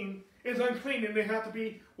 15 is unclean, and they have to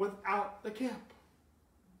be without the camp.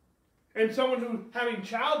 And someone who's having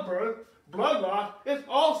childbirth, blood loss, is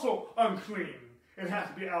also unclean and has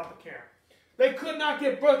to be out the camp. They could not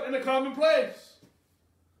give birth in a common place.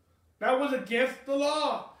 That was against the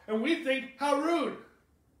law. And we think, how rude.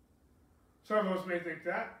 Some of us may think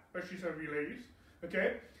that, especially some of you ladies.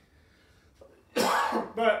 Okay?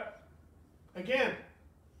 But, again,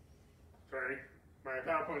 sorry, my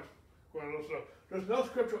PowerPoint's going a little slow. There's no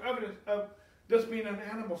scriptural evidence of this being an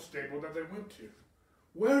animal stable that they went to.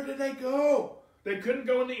 Where did they go? They couldn't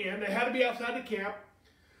go in the inn. They had to be outside the camp.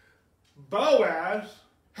 Boaz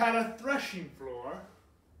had a threshing floor.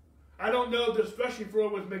 I don't know if this threshing floor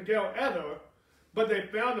was Migdal Eder, but they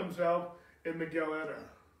found themselves in Migdal Eder,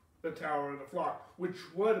 the tower of the flock, which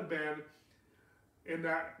would have been in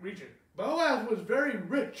that region. Boaz was very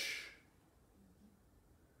rich.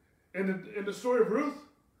 In the story of Ruth,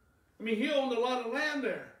 I mean, he owned a lot of land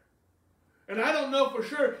there. And I don't know for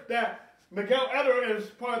sure that Migdal Eder is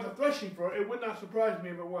part of the threshing floor. It would not surprise me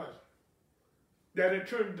if it was. That it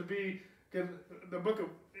turned to be, because the book of,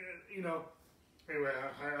 anyway,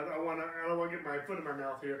 I don't want to get my foot in my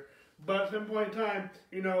mouth here. But at some point in time,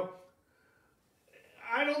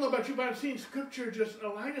 I don't know about you, but I've seen Scripture just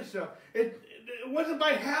align itself. It wasn't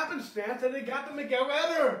by happenstance that they got the Migdal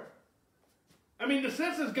Eder. I mean, the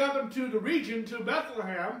census got them to the region, to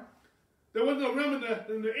Bethlehem. There was no room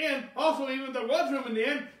in the inn. Also, even if there was room in the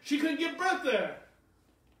inn, she couldn't give birth there.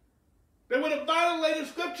 They would have violated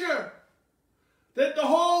Scripture. That the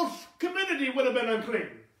whole community would have been unclean.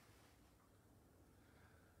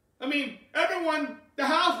 I mean, the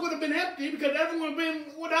house would have been empty because everyone would have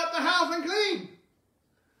been without the house unclean.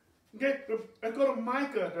 Okay, let's go to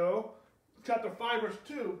Micah, though, chapter 5, verse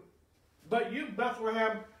 2. But you,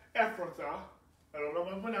 Bethlehem Ephrathah, I don't know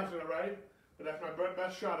if I'm pronouncing it right, but that's my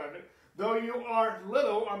best shot at it. Though you are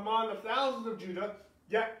little among the thousands of Judah,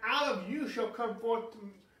 yet out of you shall come forth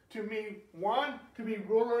to me one to be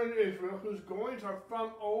ruler in Israel, whose goings are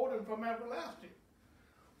from old and from everlasting.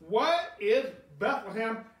 What is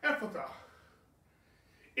Bethlehem Ephrathah?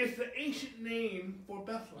 It's the ancient name for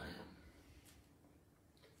Bethlehem.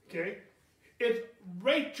 Okay? It's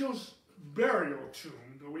Rachel's burial tomb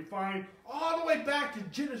that we find all the way back to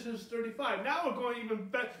Genesis 35. Now we're going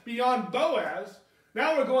even beyond Boaz.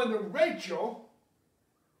 Now we're going to Rachel.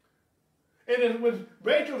 And it was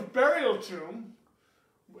Rachel's burial tomb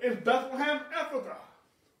is Bethlehem Ephrathah.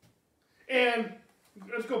 And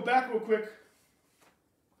let's go back real quick.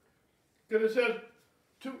 Because it says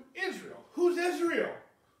to Israel. Who's Israel?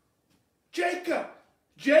 Jacob.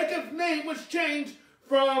 Jacob's name was changed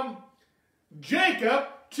from Jacob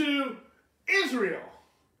to Israel.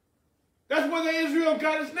 That's where the Israel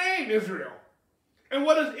got his name, Israel. And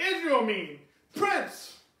what does Israel mean?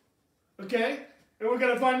 Prince. Okay? And we're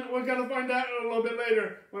gonna find that a little bit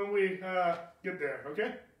later when we get there.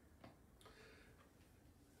 Okay?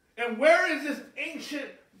 And where is this ancient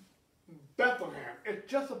Bethlehem? It's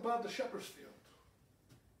just above the shepherd's field.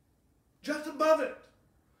 Just above it.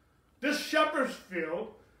 This shepherd's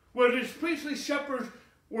field, where these priestly shepherds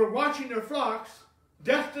were watching their flocks,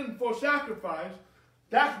 destined for sacrifice.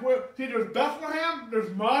 That's where, see, there's Bethlehem,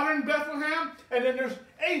 there's modern Bethlehem, and then there's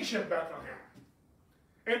ancient Bethlehem.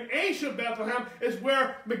 And ancient Bethlehem is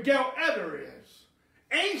where Migdal Eder is.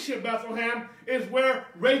 Ancient Bethlehem is where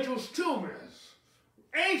Rachel's tomb is.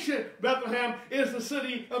 Ancient Bethlehem is the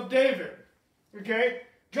city of David. Okay?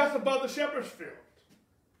 Just above the shepherd's field.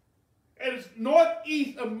 And it's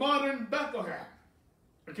northeast of modern Bethlehem.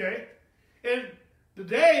 Okay? And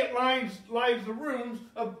today it lies the ruins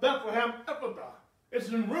of Bethlehem Ephrathah. It's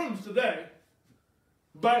in ruins today.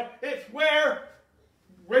 But it's where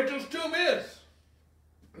Rachel's tomb is.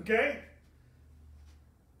 Okay?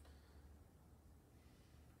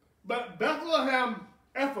 But Bethlehem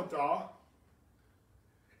Ephrathah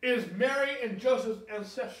is Mary and Joseph's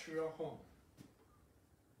ancestral home.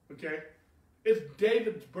 Okay? It's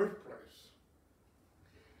David's birthplace.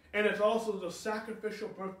 And it's also the sacrificial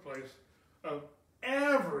birthplace of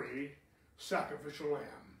every sacrificial lamb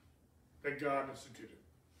that God instituted.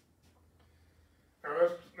 Now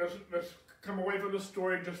let's come away from this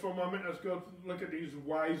story just for a moment. Let's go look at these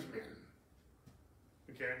wise men.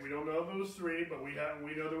 Okay, we don't know if there was three, but we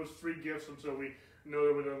know there was three gifts, and so we know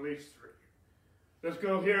there was at least three. Let's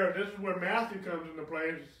go here. This is where Matthew comes into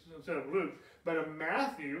play instead of Luke. But in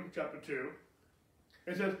Matthew chapter 2,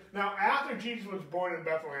 it says, Now after Jesus was born in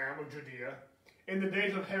Bethlehem of Judea, in the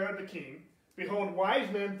days of Herod the king, behold,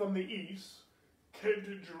 wise men from the east came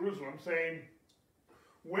to Jerusalem, saying,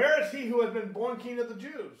 Where is he who has been born king of the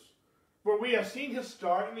Jews? For we have seen his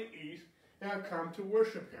star in the east, and have come to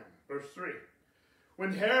worship him. Verse 3.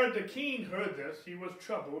 When Herod the king heard this, he was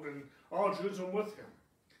troubled, and all Jerusalem with him.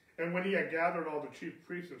 And when he had gathered all the chief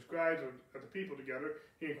priests and scribes of the people together,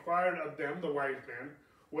 he inquired of them, the wise men,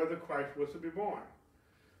 whether Christ was to be born.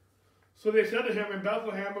 So they said to him, In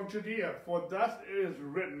Bethlehem of Judea, for thus it is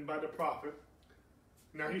written by the prophet.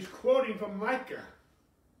 Now he's quoting from Micah.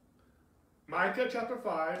 Micah chapter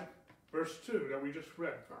 5, verse 2, that we just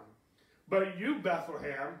read from. But you,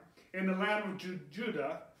 Bethlehem, in the land of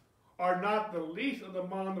Judah, are not the least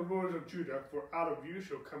among the rulers of Judah, for out of you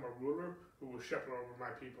shall come a ruler who will shepherd over my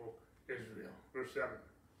people Israel. Verse 7.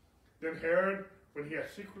 Then Herod when he had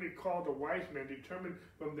secretly called the wise men, determined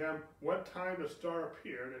from them what time the star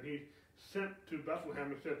appeared, and he sent to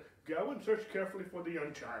Bethlehem and said, "Go and search carefully for the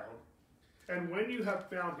young child. And when you have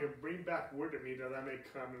found him, bring back word to me that I may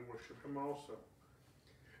come and worship him also."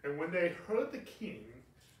 And when they heard the king,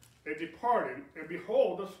 they departed, and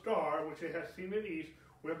behold, the star which they had seen in the east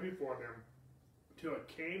went before them, till it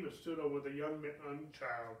came and stood over the young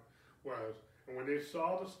child was. And when they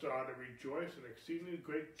saw the star, they rejoiced in exceedingly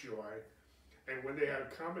great joy. And when they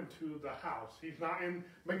had come into the house, he's not in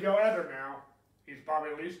Miguel Eder now. He's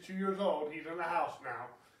probably at least 2 years old. He's in the house now.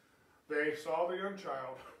 They saw the young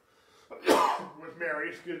child with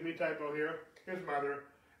Mary, typo here, his mother,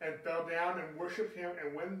 and fell down and worshipped him.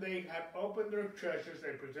 And when they had opened their treasures,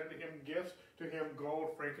 they presented him gifts to him,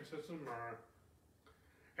 gold, frankincense, and myrrh.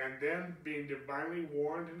 And then, being divinely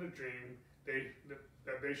warned in a dream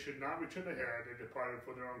that they should not return to Herod, they departed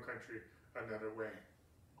for their own country another way.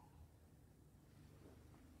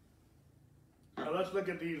 Now let's look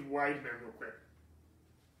at these wise men real quick.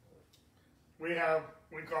 We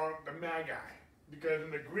call it the Magi, because in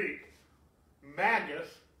the Greek, magus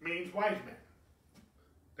means wise men.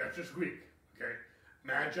 That's just Greek, okay?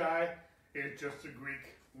 Magi is just a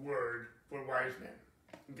Greek word for wise men,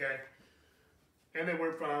 okay? And they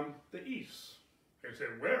were from the east. They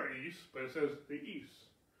said where east, but it says the east,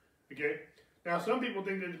 okay? Now some people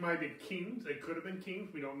think these might be kings. They could have been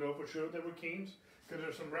kings. We don't know for sure they were kings, because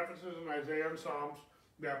there's some references in Isaiah and Psalms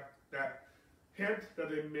that hint that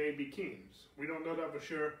they may be kings. We don't know that for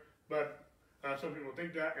sure, but some people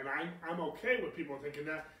think that, and I'm okay with people thinking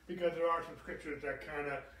that, because there are some scriptures that kind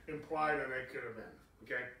of imply that they could have been,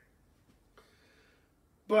 okay?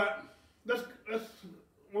 But let's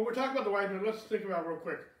when we're talking about the wise men, let's think about real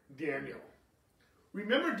quick Daniel.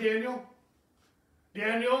 Remember Daniel?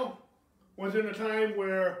 Daniel was in a time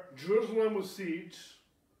where Jerusalem was sieged,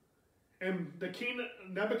 and the king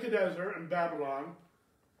Nebuchadnezzar in Babylon,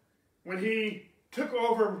 when he took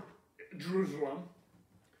over Jerusalem,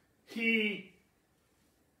 he,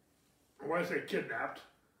 I want to say kidnapped,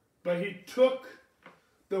 but he took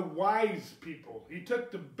the wise people. He took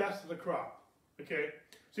the best of the crop. Okay?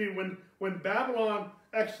 See, when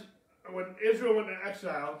Israel went into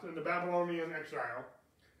exile, in the Babylonian exile,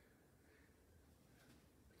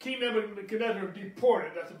 King Nebuchadnezzar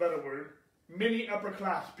deported, that's a better word, many upper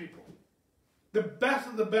class people. The best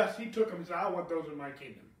of the best, he took them and said, I want those in my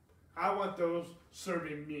kingdom. I want those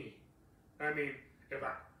serving me. I mean,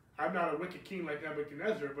 I'm not a wicked king like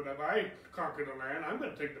Nebuchadnezzar, but if I conquer the land, I'm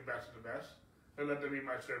going to take the best of the best and let them be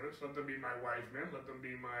my servants, let them be my wise men, let them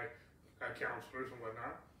be my counselors and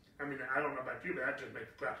whatnot. I mean, I don't know about you, but that just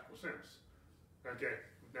makes practical sense. Okay,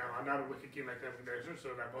 now I'm not a wicked king like Nebuchadnezzar, so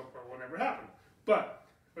that won't ever happen. But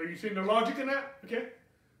are you seeing the logic in that? Okay,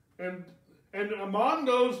 and among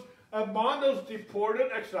those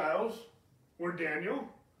deported exiles were Daniel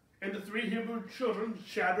and the 3 Hebrew children,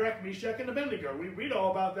 Shadrach, Meshach, and Abednego. We read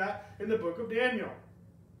all about that in the book of Daniel.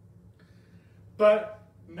 But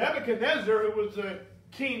Nebuchadnezzar, who was the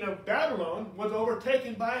king of Babylon, was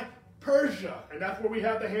overtaken by Persia. And that's where we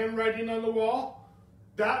have the handwriting on the wall.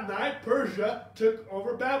 That night, Persia took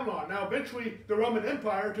over Babylon. Now, eventually, the Roman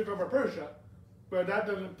Empire took over Persia, but that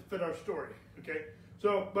doesn't fit our story, okay?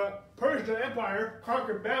 So, but Persia Empire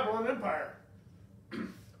conquered Babylon Empire.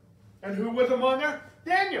 And who was among there?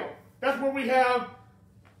 Daniel. That's where we have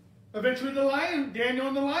eventually Daniel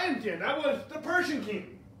in the lion's den. That was the Persian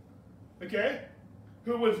king, okay?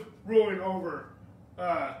 Who was ruling over,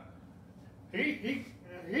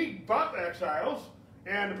 he bought the exiles,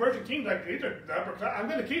 and the Persian king's like, these are the upper class. I'm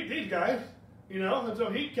going to keep these guys, you know, and so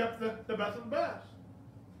he kept the best of the best,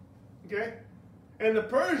 okay? And the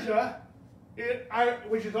Persia,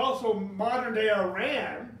 which is also modern-day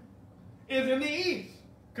Iran, is in the east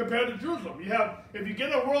compared to Jerusalem. You have, if you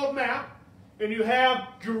get a world map, and you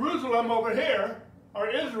have Jerusalem over here, or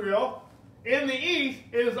Israel, in the east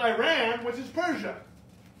is Iran, which is Persia,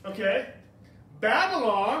 okay?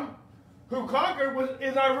 Babylon, who conquered,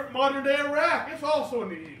 is modern-day Iraq. It's also in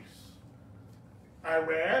the east.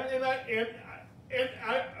 Iran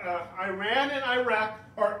and Iraq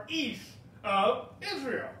are east of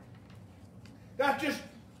Israel. That's just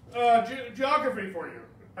geography for you.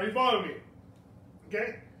 Are you following me?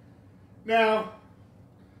 Okay? Now,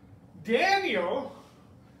 Daniel,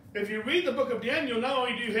 if you read the book of Daniel, not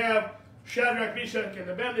only do you have Shadrach, Meshach, and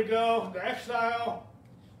Abednego, the exile,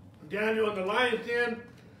 Daniel in the lion's den,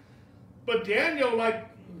 but Daniel, like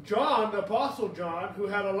John, the Apostle John, who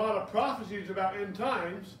had a lot of prophecies about end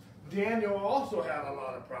times, Daniel also had a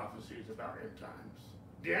lot of prophecies about end times.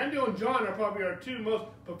 Daniel and John are probably our 2 most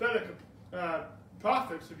prophetic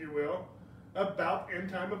prophets, if you will, about end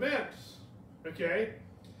time events. Okay?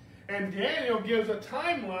 And Daniel gives a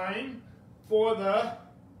timeline for the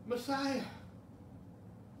Messiah.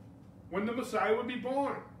 When the Messiah would be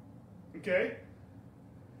born. Okay?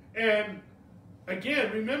 And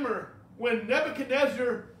again, remember, when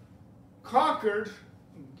Nebuchadnezzar conquered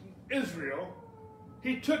Israel,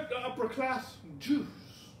 he took the upper class Jews.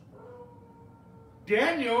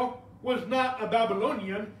 Daniel was not a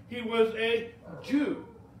Babylonian, he was a Jew.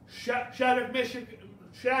 Shadrach, Meshach,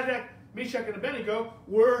 and Abednego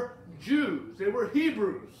were Jews. They were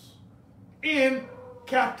Hebrews in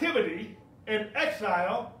captivity and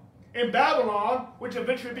exile in Babylon, which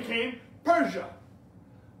eventually became Persia.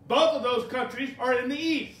 Both of those countries are in the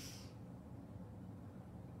east.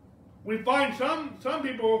 We find some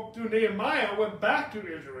people through Nehemiah went back to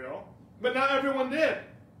Israel, but not everyone did.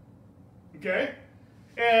 Okay?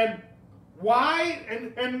 And why?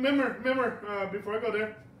 And remember, before I go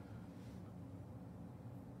there,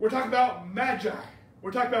 we're talking about magi.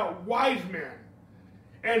 We're talking about wise men.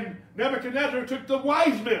 And Nebuchadnezzar took the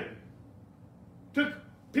wise men. Took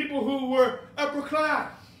people who were upper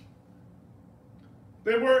class.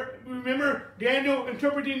 They were, remember Daniel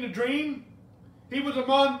interpreting the dream? He was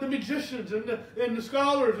among the magicians and the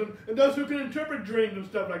scholars and those who can interpret dreams and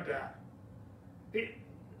stuff like that.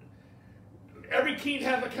 Every king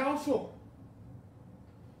has a council.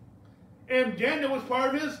 And Daniel was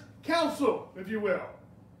part of his council, if you will.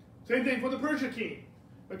 Same thing for the Persia king.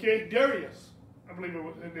 Okay, Darius, I believe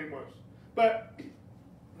his name was. But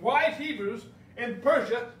wise Hebrews in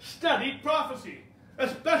Persia studied prophecy,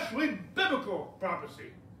 especially biblical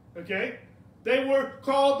prophecy. Okay? They were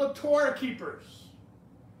called the Torah keepers.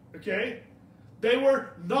 Okay? They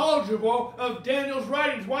were knowledgeable of Daniel's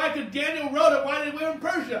writings. Why? Because Daniel wrote it while they were in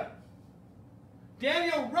Persia.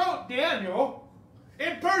 Daniel wrote Daniel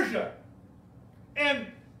in Persia. And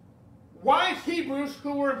wise Hebrews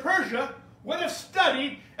who were in Persia would have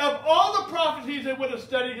studied, of all the prophecies they would have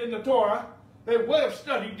studied in the Torah, they would have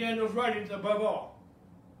studied Daniel's writings above all.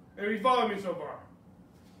 Have you followed me so far?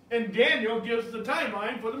 And Daniel gives the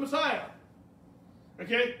timeline for the Messiah.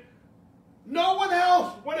 Okay? No one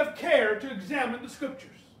else would have cared to examine the scriptures.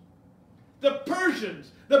 The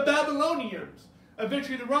Persians, the Babylonians,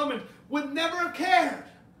 eventually the Romans, would never have cared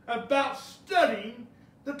about studying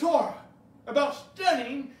the Torah, about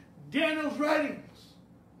studying Daniel's writings.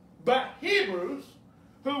 But Hebrews,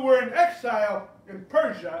 who were in exile in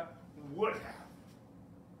Persia, would have.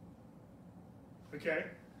 Okay?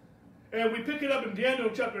 And we pick it up in Daniel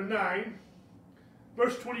chapter 9,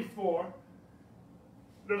 verse 24.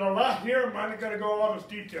 There's a lot here. I'm not going to go all this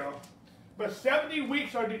detail. But 70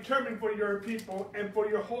 weeks are determined for your people and for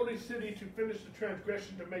your holy city to finish the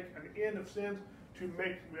transgression, to make an end of sins, to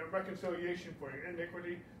make reconciliation for your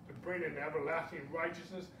iniquity, to bring in everlasting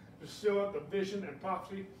righteousness, to seal up the vision and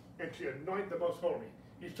prophecy, and to anoint the most holy.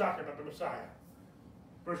 He's talking about the Messiah.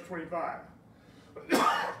 Verse 25.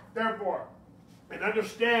 Therefore, and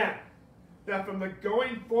understand that from the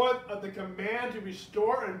going forth of the command to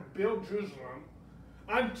restore and build Jerusalem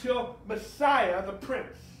until Messiah the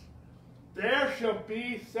Prince, there shall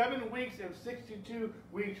be 7 weeks and 62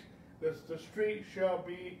 weeks. The street shall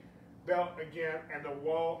be built again, and the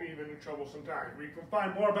wall even in troublesome times. We can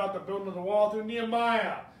find more about the building of the wall through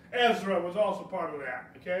Nehemiah. Ezra was also part of that.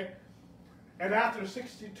 Okay? And after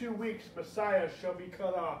 62 weeks, Messiah shall be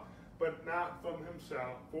cut off, but not from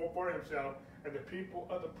himself, for himself, and the people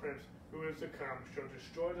of the prince who is to come shall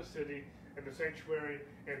destroy the city and the sanctuary,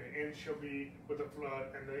 and the end shall be with the flood,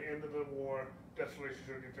 and the end of the war, desolation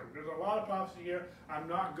shall be determined. There's a lot of prophecy here. I'm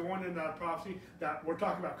not going into that prophecy. That we're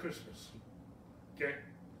talking about Christmas. Okay?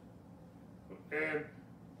 And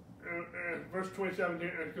verse 27,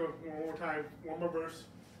 let's go one more time, one more verse.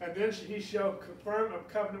 And then he shall confirm a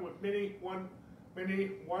covenant with many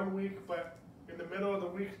one week, but in the middle of the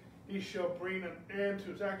week he shall bring an end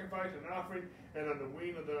to sacrifice and offering, and on the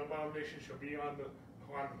wing of the abomination shall be on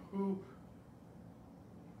who.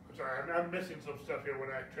 Sorry, I'm missing some stuff here when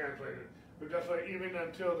I translate it. But that's like even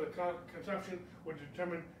until the consumption would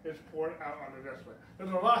determine is poured out on the desolate.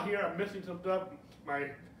 There's a lot here. I'm missing some stuff. My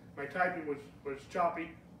typing was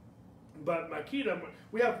choppy. But my key to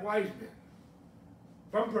we have wise men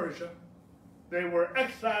from Persia. They were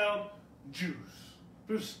exiled Jews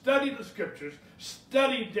who studied the scriptures,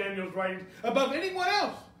 studied Daniel's writings above anyone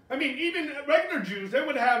else. I mean, even regular Jews, they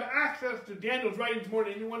would have access to Daniel's writings more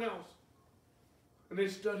than anyone else. And they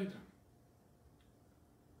studied them.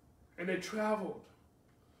 And they traveled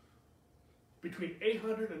between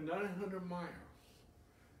 800 and 900 miles,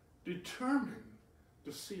 determined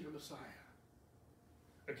to see the Messiah.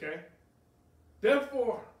 Okay?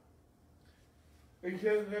 Therefore, He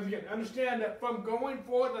says again, understand that from going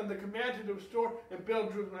forth and the command to restore and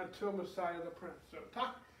build Jerusalem until Messiah the Prince. So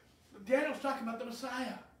Daniel's talking about the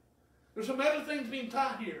Messiah. There's some other things being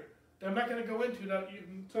taught here that I'm not going to go into that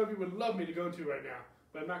some of you would love me to go into right now,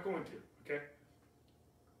 but I'm not going to, okay?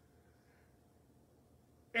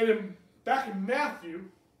 And back in Matthew,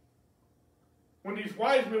 when these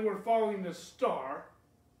wise men were following the star,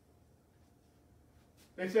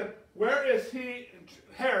 they said, where is he,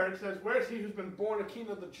 Herod says, where is he who's been born a king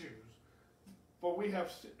of the Jews? For we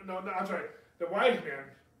have, the wise men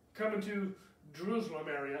coming to Jerusalem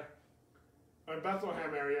area, or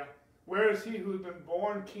Bethlehem area, where is he who has been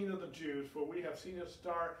born king of the Jews? For we have seen a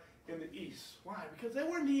star in the east. Why? Because they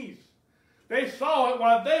were in the east. They saw it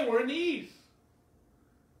while they were in the east.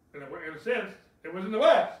 And in a sense, it was in the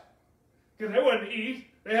west. Because they were in the east,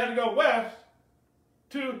 they had to go west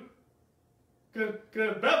to, because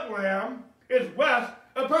Bethlehem is west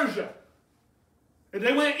of Persia. If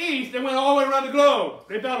they went east, they went all the way around the globe.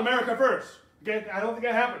 They found America first. Okay, I don't think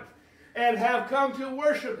that happened. And have come to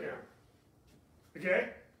worship him. Okay?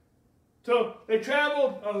 So they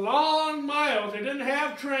traveled a long miles. They didn't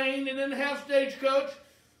have train. They didn't have stagecoach.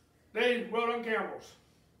 They rode on camels.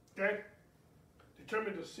 Okay?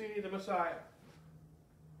 Determined to see the Messiah.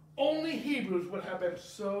 Only Hebrews would have been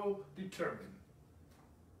so determined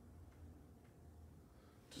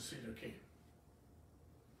to see their king.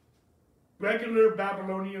 Regular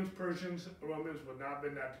Babylonians, Persians, Romans would not have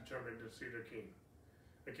been that determined to see their king.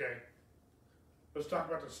 Okay? Let's talk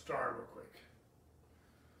about the star real quick.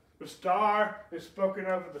 The star is spoken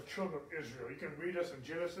of the children of Israel. You can read this in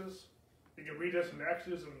Genesis. You can read this in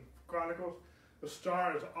Exodus and Chronicles. The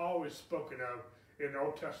star is always spoken of in the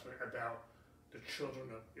Old Testament about the children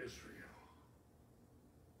of Israel.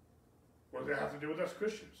 What does that have to do with us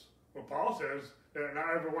Christians? Well, Paul says that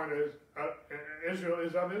not everyone is Israel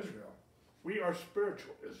is of Israel. We are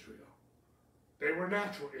spiritual Israel. They were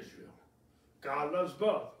natural Israel. God loves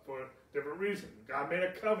both for different reasons. God made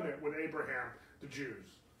a covenant with Abraham, the Jews.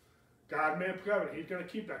 God made a covenant. He's going to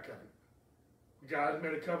keep that covenant. God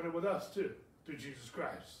made a covenant with us too, through Jesus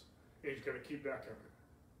Christ. And he's going to keep that covenant.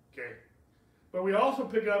 Okay? But we also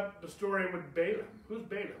pick up the story with Balaam. Who's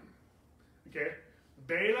Balaam? Okay?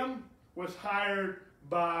 Balaam was hired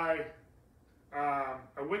by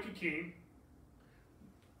a wicked king,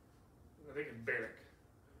 I think it's Balak,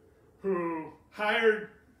 who hired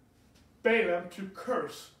Balaam to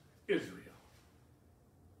curse Israel.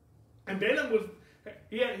 And Balaam was,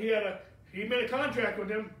 he made a contract with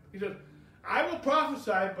him. He said, I will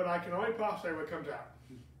prophesy, but I can only prophesy what comes out.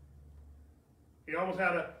 He almost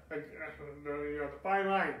had the fine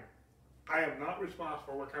line. I am not responsible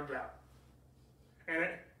for what comes out. And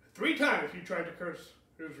 3 times he tried to curse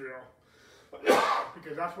Israel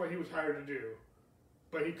because that's what he was hired to do.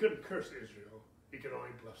 But he couldn't curse Israel. He could only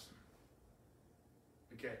bless them.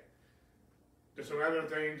 Okay. There's some other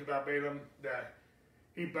things about Balaam that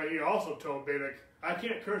but he also told Balak, I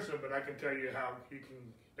can't curse them, but I can tell you how they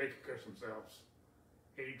can curse themselves.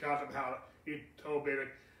 And he taught them how, he told Balak,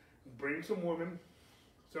 bring some women,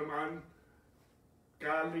 some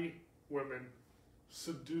ungodly women,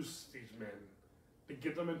 seduce these men, to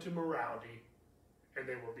get them into morality, and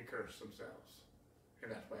they will be cursed themselves.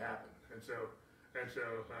 And that's what happened.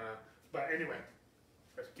 But anyway,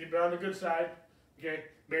 let's keep it on the good side. Okay,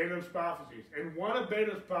 Balaam's prophecies. And one of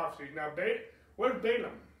Balaam's prophecies, now, where's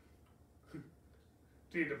Balaam?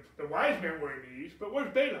 See, the wise men were in the east, but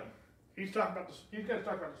where's Balaam? He's going to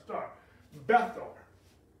talk about the star. Bethel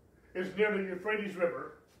is near the Euphrates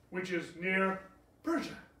River, which is near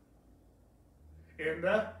Persia, in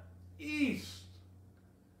the east.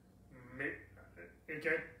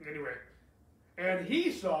 Okay, anyway. And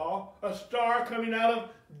he saw a star coming out of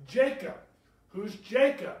Jacob. Who's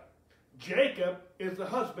Jacob? Jacob is the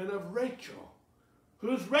husband of Rachel.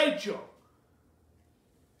 Who's Rachel?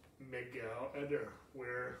 Miguel Eder,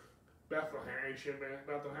 where ancient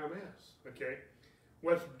Bethlehem is. Okay?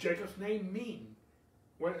 What's Jacob's name mean?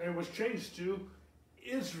 It was changed to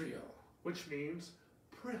Israel, which means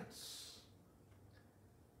prince.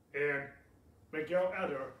 And Miguel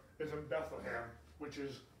Eder is in Bethlehem, which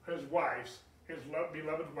is his wife's, his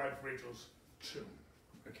beloved wife Rachel's tomb.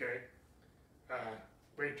 Okay?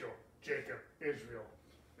 Rachel, Jacob, Israel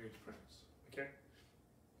means prince. Okay?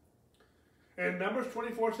 In Numbers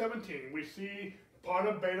 24:17, we see part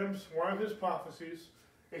of Balaam's, one of his prophecies.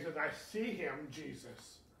 He says, I see him,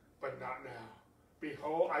 Jesus, but not now.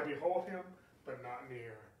 Behold, I behold him, but not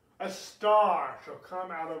near. A star shall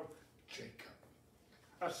come out of Jacob.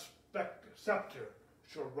 A scepter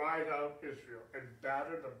shall rise out of Israel and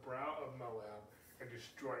batter the brow of Moab and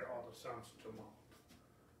destroy all the sons of Tumult.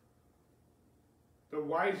 the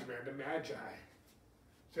wise men, the magi,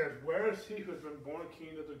 says, "Where is he who has been born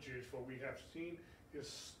king of the Jews? For we have seen his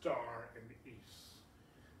star in the east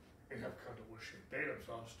and have come to worship." Balaam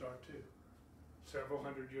saw a star too, several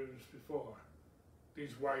hundred years before.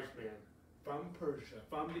 These wise men from Persia,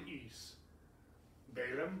 from the east.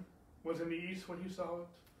 Balaam was in the east when he saw it.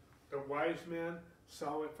 The wise men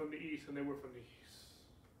saw it from the east, and they were from the east.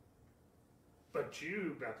 But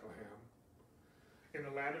you, Bethlehem, in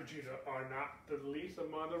the land of Judah, are not the least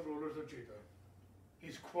among the rulers of Judah.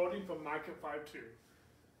 He's quoting from Micah 5:2.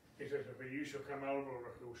 He says, "For you shall come out a ruler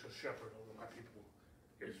who shall shepherd over my people,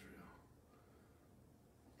 Israel."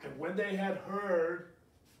 And when they had heard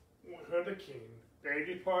the king, they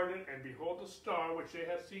departed, and behold, the star which they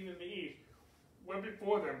had seen in the east went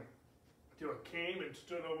before them, till it came and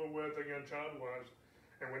stood over where the young child was.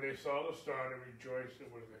 And when they saw the star, they rejoiced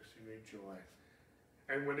and was exceeding joy.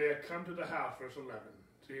 And when they had come to the house, verse 11,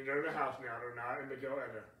 see, they're in the house now, they're not in the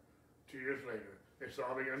Gileder. 2 years later, they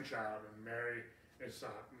saw the young child and Mary, his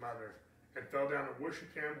son, mother, and fell down and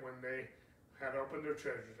worshipped him. When they had opened their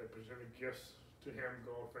treasures, they presented gifts to him,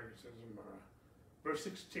 gold, frankincense, and myrrh. Verse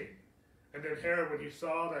 16, and then Herod, when he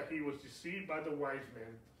saw that he was deceived by the wise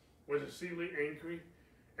men, was exceedingly angry,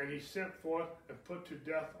 and he sent forth and put to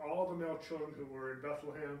death all the male children who were in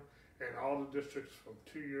Bethlehem and all the districts from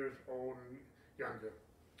 2 years old and younger,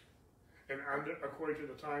 and according to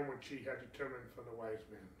the time which he had determined from the wise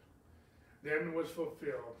men. Then was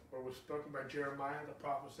fulfilled what was spoken by Jeremiah the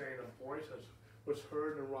prophet, saying, "A voice was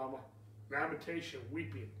heard in Ramah, lamentation,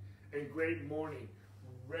 weeping, and great mourning,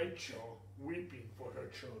 Rachel weeping for her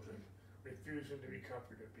children, refusing to be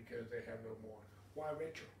comforted because they have no more." Why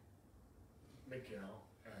Rachel? Michal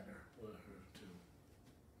had her with her too.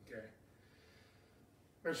 Okay.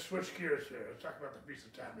 Let's switch gears here. Let's talk about the Feast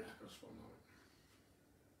of Tabernacles for a moment.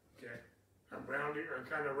 Okay.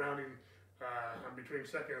 I'm between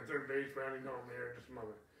second and third base, rounding home here in just a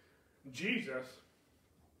moment. Jesus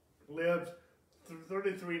lived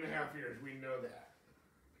 33 and a half years. We know that.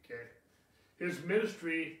 Okay. His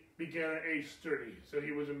ministry began at age 30, so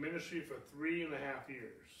he was in ministry for 3.5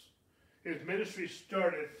 years. His ministry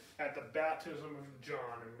started at the baptism of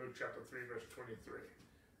John in Luke chapter 3, verse 23.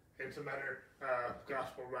 And some other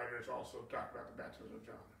gospel writers also talk about the baptism of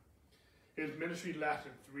John. His ministry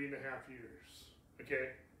lasted 3.5 years.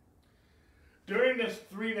 Okay? During this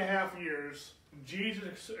 3.5 years,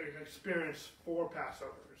 Jesus experienced 4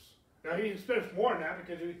 Passovers. Now, he experienced more than that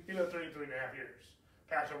because he lived 33.5 years.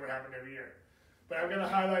 Passover happened every year. But I'm going to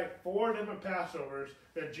highlight 4 different Passovers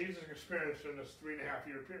that Jesus experienced in this 3.5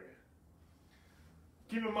 year period.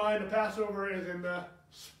 Keep in mind, the Passover is in the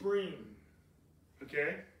spring.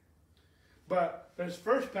 Okay? But his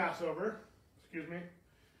first Passover,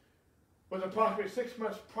 was approximately 6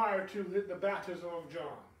 months prior to the baptism of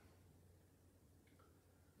John.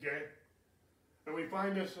 Okay? And we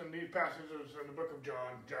find this in these passages in the book of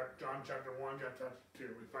John, John chapter 1, chapter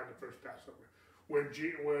 2. We find the first Passover.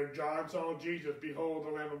 Where John saw Jesus, "Behold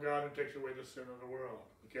the Lamb of God who takes away the sin of the world."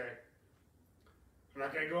 Okay? I'm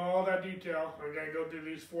not going to go all that detail. I'm going to go through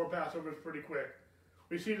these 4 Passovers pretty quick.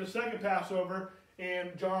 We see the second Passover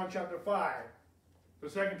in John chapter 5. The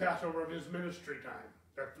second Passover of his ministry time.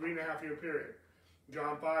 That 3.5 year period.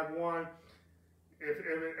 John 5:1.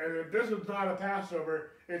 If this is not a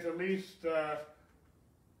Passover, it's at least the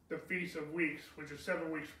Feast of Weeks, which is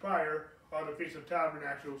 7 weeks prior, or the Feast of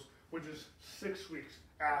Tabernacles, which is 6 weeks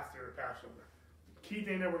after Passover. The key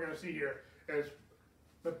thing that we're going to see here is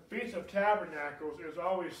the Feast of Tabernacles is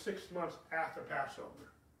always 6 months after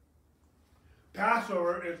Passover.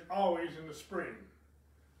 Passover is always in the spring.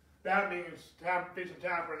 That means Feast of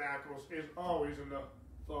Tabernacles is always in the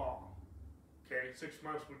fall. Okay, 6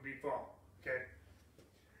 months would be fall. Okay,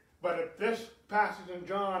 but if this passage in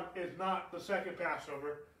John is not the second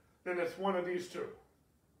Passover, then it's one of these 2.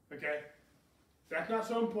 Okay, that's not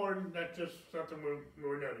so important. That's just something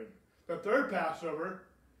we're noting. The third Passover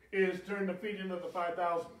is during the feeding of the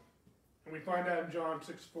 5,000, and we find that in John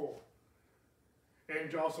 6:4,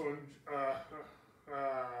 and also in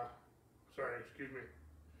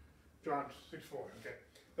John 6:4. Okay,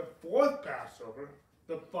 the fourth Passover,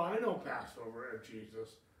 the final Passover of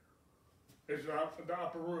Jesus, is the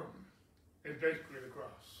upper room. It's basically the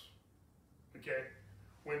cross. Okay,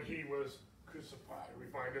 when he was crucified. We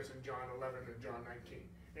find this in John 11 and John 19,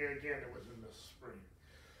 and again it was in the spring.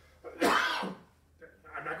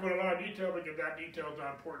 I'm not going into a lot of detail because that detail is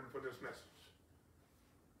not important for this message.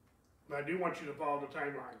 But I do want you to follow the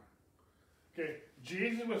timeline. Okay,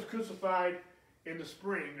 Jesus was crucified in the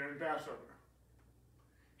spring during Passover.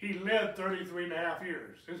 He lived 33.5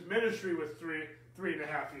 years. His ministry was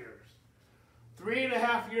 3.5 years.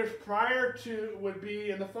 3.5 years prior to would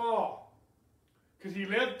be in the fall. Because he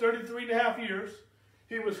lived 33.5 years.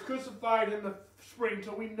 He was crucified in the spring,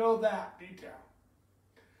 so we know that detail.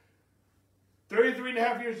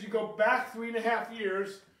 33.5 years, you go back 3.5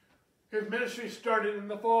 years, his ministry started in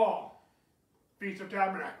the fall. Feast of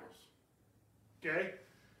Tabernacles. Okay?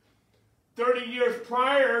 30 years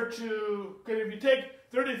prior to, because if you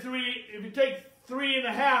take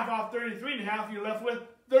 3.5 off 33.5, you're left with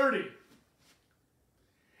 30.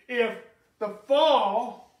 If the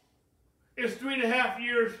fall is 3.5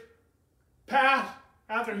 years past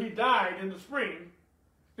after he died in the spring,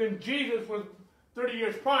 then Jesus was 30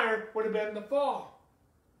 years prior would have been in the fall.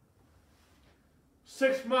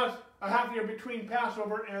 6 months, a half year between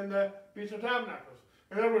Passover and the Feast of Tabernacles.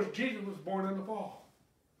 In other words, Jesus was born in the fall.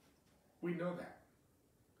 We know that.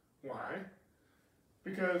 Why?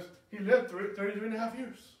 Because he lived 33.5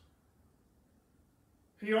 years.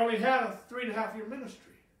 He only had a 3.5 year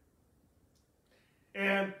ministry.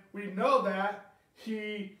 And we know that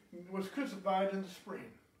he was crucified in the spring.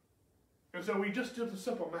 And so we just did the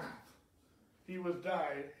simple math. He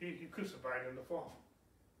crucified in the fall.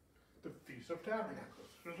 The Feast of Tabernacles.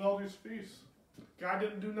 There's all these feasts. God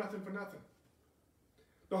didn't do nothing for nothing.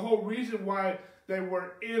 The whole reason why they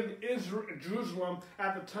were in Jerusalem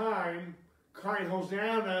at the time, crying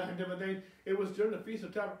Hosanna and different things, it was during the Feast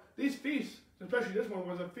of Tabernacles. These feasts, especially this one,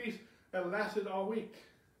 was a feast that lasted all week.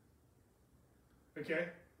 Okay?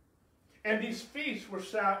 And these feasts were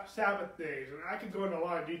Sabbath days. And I could go into a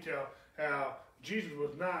lot of detail how Jesus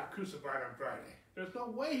was not crucified on Friday. There's no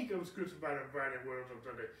way he was crucified on Friday and was on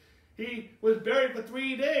Sunday. He was buried for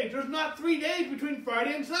 3 days. There's not 3 days between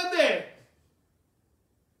Friday and Sunday.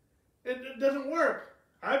 It doesn't work.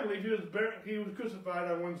 I believe he was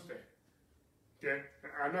crucified on Wednesday. Okay?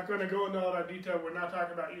 I'm not going to go into all that detail. We're not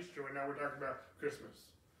talking about Easter right now. We're talking about Christmas.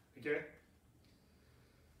 Okay?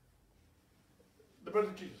 The birth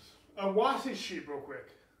of Jesus. Awasi sheep, real quick.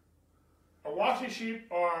 Awasi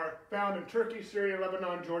sheep are found in Turkey, Syria,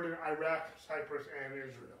 Lebanon, Jordan, Iraq, Cyprus, and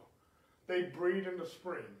Israel. They breed in the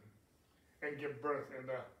spring and give birth in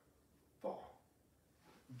the fall.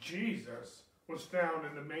 Jesus was found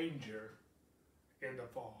in the manger in the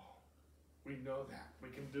fall. We know that. We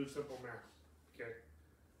can do simple math. Okay?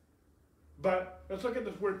 But let's look at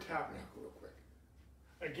this word tabernacle real quick.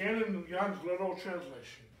 Again, in Young's literal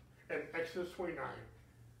translation, in Exodus 29,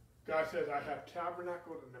 God says, I have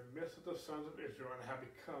tabernacled in the midst of the sons of Israel and have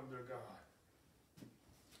become their God.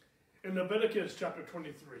 In Leviticus chapter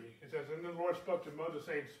 23, it says, And the Lord spoke to Moses,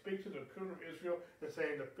 saying, Speak to the children of Israel, and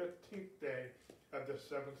saying, The 15th day of the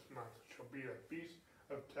 7th month shall be a feast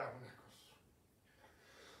of tabernacles.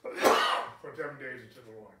 For 7 days unto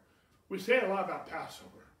the Lord. We say a lot about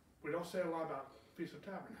Passover. We don't say a lot about Feast of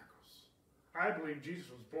Tabernacles. I believe Jesus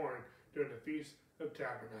was born during the Feast of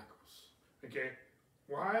Tabernacles. Okay?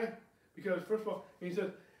 Why? Because, first of all, he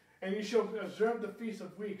says, and you shall observe the Feast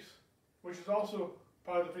of Weeks, which is also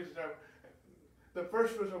part of the Feast of Tabernacles. The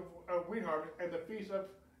first was of wheat harvest, and the Feast of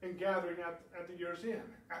Gathering at the year's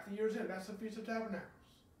end. At the year's end, that's the Feast of Tabernacles.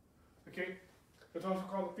 Okay? It's also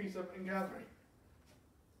called the Feast of Gathering.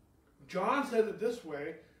 John says it this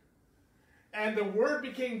way, and the Word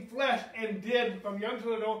became flesh and did, from young to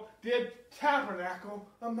little, did tabernacle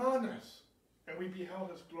among us. And we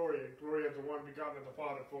beheld his glory, and glory of the one begotten of the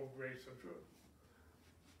Father, full of grace and truth.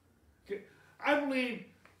 Okay. I believe,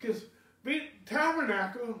 because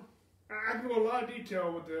tabernacle, I can go a lot of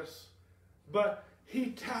detail with this, but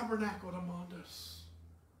he tabernacled among us.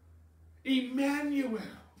 Emmanuel,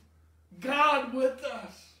 God with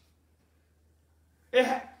us.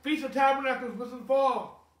 Feast of Tabernacles was in the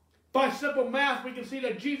fall. By simple math, we can see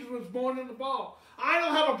that Jesus was born in the fall. I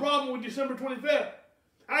don't have a problem with December 25th.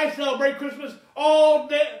 I celebrate Christmas all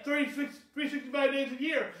day, 365 days a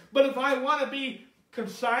year. But if I want to be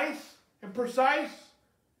concise and precise,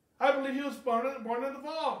 I believe he was born in the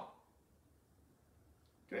fall.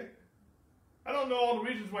 Okay? I don't know all the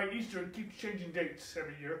reasons why Easter keeps changing dates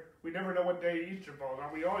every year. We never know what day Easter falls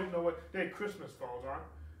on. We always know what day Christmas falls on.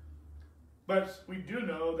 But we do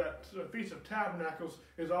know that the Feast of Tabernacles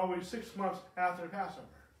is always 6 months after Passover.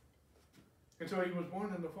 And so he was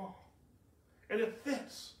born in the fall. And it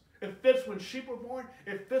fits. It fits when sheep were born.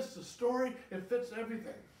 It fits the story. It fits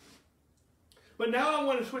everything. But now I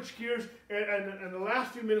want to switch gears and the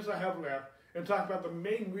last few minutes I have left and talk about the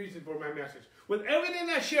main reason for my message. With everything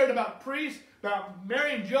I shared about priests, about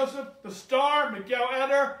Mary and Joseph, the star, Miguel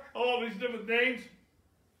Eder, all these different things,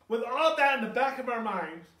 with all that in the back of our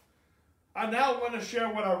minds, I now want to share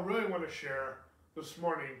what I really want to share this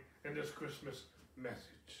morning in this Christmas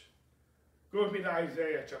message. Go with me to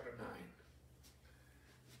Isaiah chapter 9.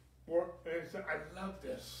 I love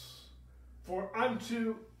this. For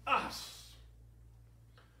unto us.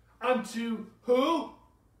 Unto who?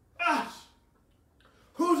 Us.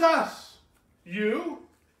 Who's us? You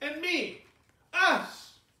and me.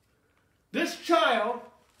 Us. This child,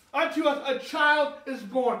 unto us a child is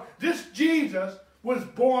born. This Jesus was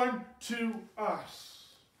born to us.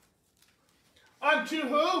 Unto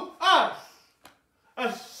who? Us.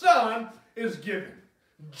 A son is given.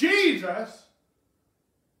 Jesus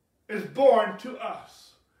is born to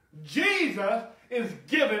us. Jesus is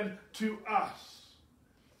given to us.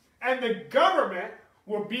 And the government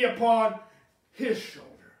will be upon his shoulder.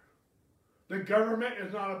 The government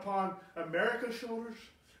is not upon America's shoulders.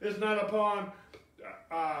 It's not upon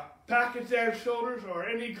Pakistan's shoulders or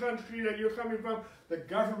any country that you're coming from. The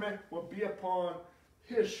government will be upon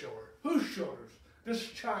his shoulder. Whose shoulders? This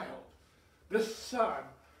child, this son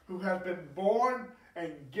who has been born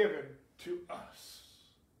and given to us.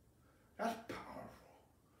 That's powerful.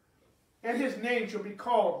 And his name shall be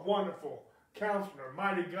called Wonderful, Counselor,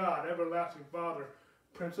 Mighty God, Everlasting Father,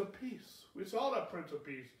 Prince of Peace. We saw that Prince of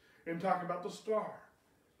Peace in talking about the star.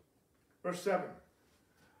 Verse 7.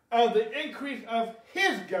 Of the increase of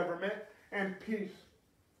his government and peace,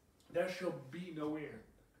 there shall be no end.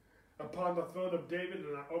 Upon the throne of David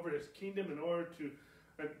and over his kingdom, in order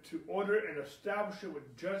to order and establish it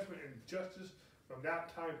with judgment and justice from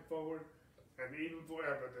that time forward and even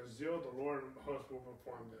forever. The zeal of the Lord of hosts will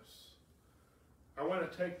perform this. I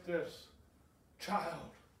want to take this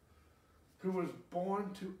child who was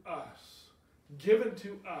born to us, given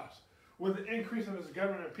to us, with the increase of his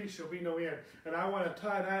government and peace shall be no end. And I want to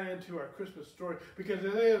tie that into our Christmas story, because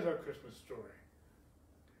it is our Christmas story.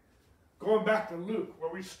 Going back to Luke,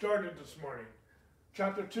 where we started this morning,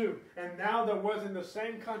 chapter 2. And now there was in the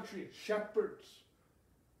same country shepherds.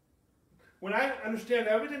 When I understand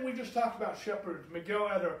everything we just talked about, shepherds, Miguel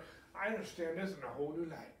Eder, I understand this in a whole new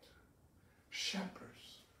light.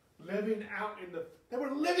 Shepherds living out they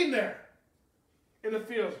were living there in the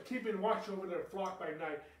fields, keeping watch over their flock by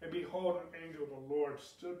night. And behold, an angel of the Lord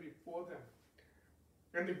stood before them.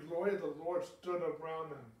 And the glory of the Lord stood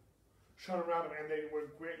around them, shone around them, and they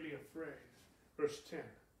were greatly afraid. Verse 10.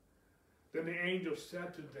 Then the angel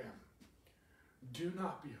said to them, do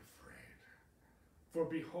not be afraid, for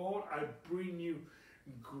behold, I bring you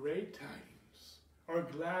great tidings, or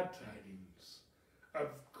glad tidings, of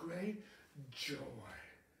great joy,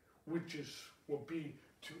 which will be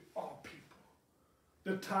to all people.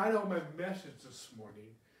 The title of my message this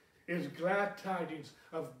morning is Glad Tidings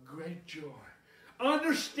of Great Joy.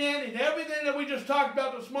 Understanding everything that we just talked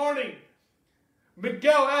about this morning.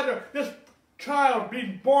 Miguel Eder, this child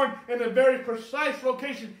being born in a very precise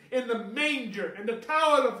location in the manger, in the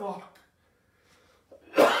tower of the flock.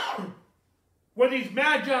 When these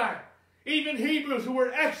magi, even Hebrews who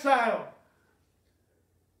were exiled,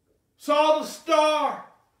 saw the star,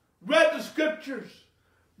 read the scriptures,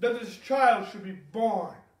 that this child should be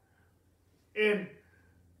born in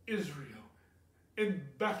Israel, in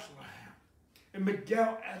Bethlehem, in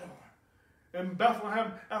Miguel Eder, in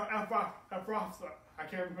Bethlehem, Ephrathah, I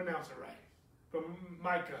can't even pronounce it right, from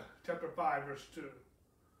Micah chapter 5, verse 2.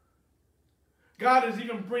 God is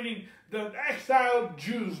even bringing the exiled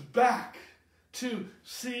Jews back to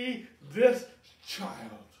see this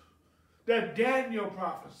child that Daniel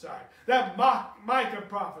prophesied, that Micah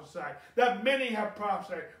prophesied, that many have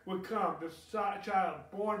prophesied would come. This child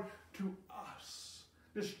born to us,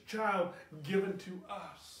 this child given to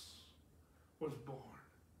us, was born.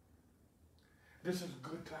 This is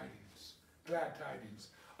good tidings, glad tidings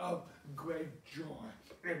of great joy.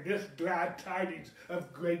 And this glad tidings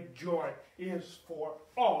of great joy is for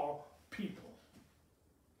all people.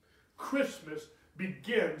 Christmas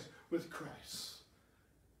begins with Christ.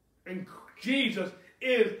 And Jesus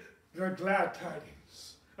is the glad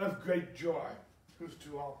tidings of great joy, who's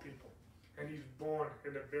to all people. And he's born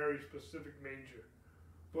in a very specific manger.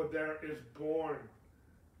 For there is born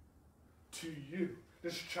to you.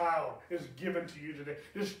 This child is given to you today.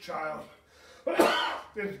 This child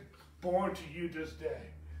is born to you this day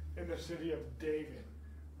in the city of David,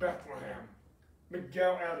 Bethlehem.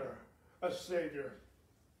 Miguel Eder, a Savior,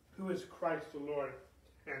 who is Christ the Lord.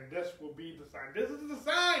 And this will be the sign. This is the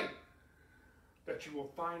sign that you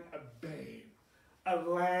will find a babe, a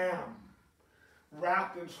lamb,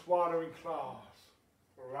 wrapped in swaddling cloths,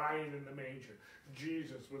 lying in the manger.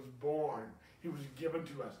 Jesus was born. He was given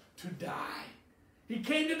to us to die. He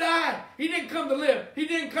came to die. He didn't come to live. He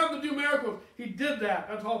didn't come to do miracles. He did that.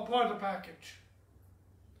 That's all part of the package.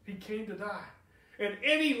 He came to die. And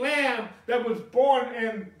any lamb that was born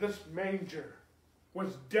in this manger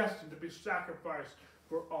was destined to be sacrificed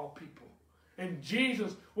for all people. And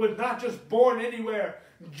Jesus was not just born anywhere.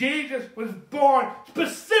 Jesus was born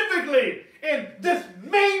specifically in this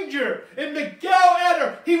manger, in Miguel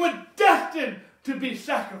Eder. He was destined to be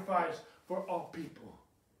sacrificed for all people.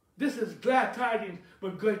 This is glad tidings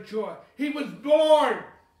with great joy. He was born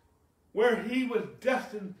where he was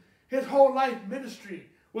destined. His whole life ministry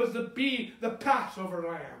was to be the Passover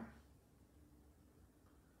lamb.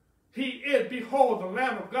 He is, behold, the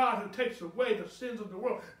Lamb of God who takes away the sins of the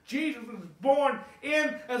world. Jesus was born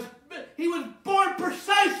he was born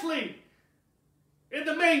precisely in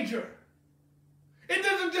the manger. It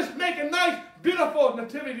doesn't just make a nice, beautiful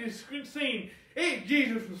nativity scene.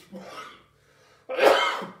 Jesus was born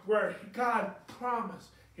where God promised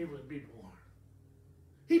he would be born.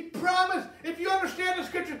 He promised, if you understand the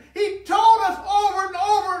scripture, he told us over and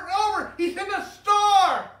over and over. He sent a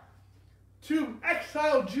star to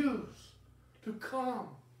exiled Jews to come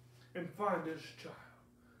and find this child.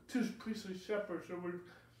 Two priestly shepherds they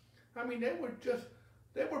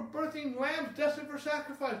were birthing lambs destined for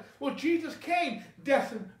sacrifice. Well, Jesus came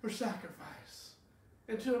destined for sacrifice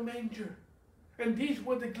into a manger. And these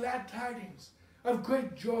were the glad tidings of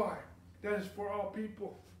great joy that is for all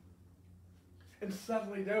people. And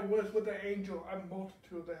suddenly there was with the angel a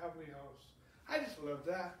multitude of the heavenly hosts. I just love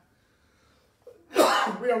that.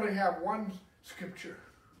 We only have one scripture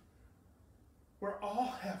where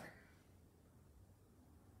all heaven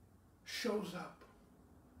shows up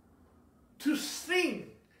to sing.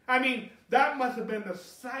 I mean, that must have been the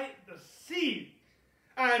sight, the scene.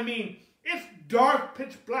 I mean, it's dark,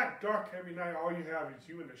 pitch black, dark, heavy night. All you have is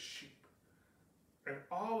you and the sheep. And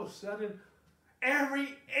all of a sudden,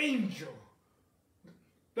 every angel,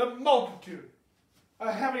 the multitude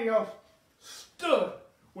of heavenly hosts stood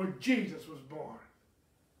where Jesus was born.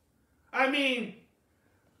 I mean,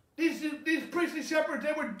 these priestly shepherds,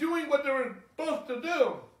 they were doing what they were supposed to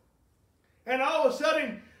do. And all of a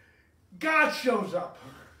sudden, God shows up.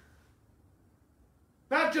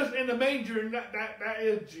 Not just in the manger, and that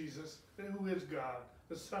is Jesus, who is God,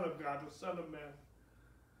 the Son of God, the Son of Man.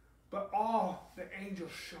 But all the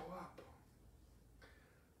angels show up,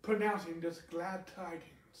 pronouncing this glad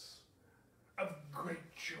tidings of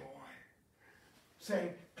great joy,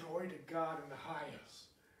 saying, glory to God in the highest,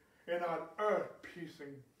 and on earth peace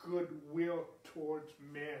and goodwill towards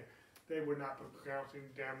men. They were not pronouncing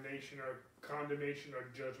damnation or condemnation or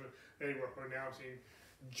judgment. They were pronouncing,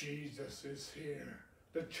 Jesus is here.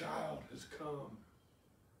 The child has come.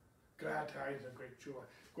 Glad tidings of great joy.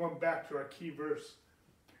 Going back to our key verse.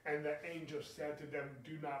 And the angel said to them,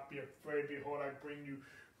 do not be afraid. Behold, I bring you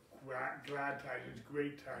glad tidings,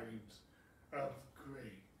 great tidings of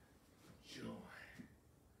great joy.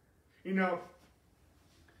 You know,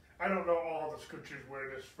 I don't know all the scriptures where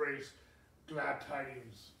this phrase, glad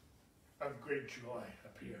tidings of great joy,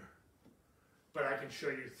 appear. But I can show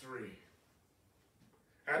you three.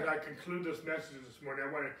 As I conclude this message this morning,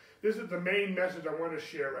 this is the main message I want to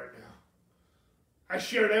share right now. I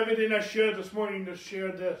shared everything I shared this morning to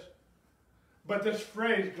share this. But this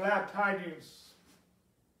phrase, glad tidings,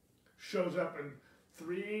 shows up in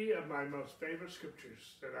three of my most favorite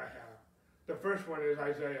scriptures that I have. The first one is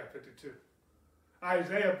Isaiah 52.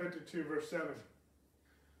 Isaiah 52, verse 7.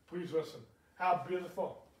 Please listen. How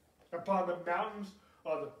beautiful upon the mountains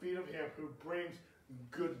are the feet of him who brings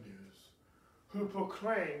good news, who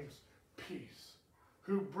proclaims peace,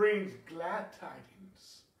 who brings glad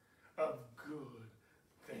tidings of good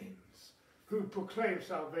things, who proclaims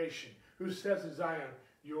salvation, who says to Zion,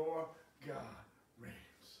 your God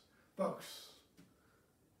reigns. Folks,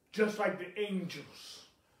 just like the angels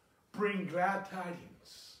bring glad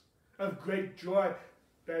tidings of great joy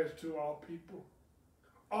that is to all people,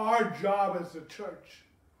 our job as the church,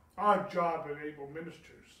 our job as able ministers,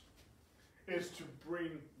 is to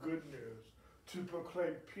bring good news, to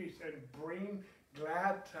proclaim peace, and bring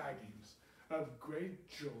glad tidings of great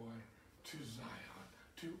joy to Zion,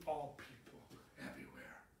 to all people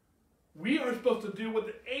everywhere. We are supposed to do what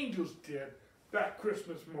the angels did that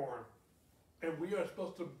Christmas morn. And we are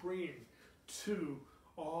supposed to bring to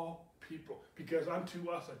all people. Because unto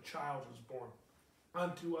us a child is born.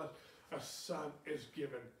 Unto us a son is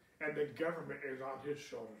given. And the government is on his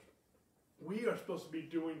shoulders. We are supposed to be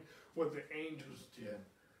doing what the angels did.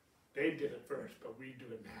 They did it first, but we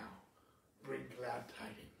do it now. Bring glad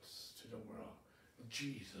tidings to the world.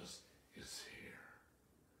 Jesus is here.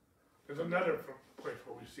 There's another place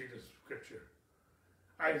where we see this scripture.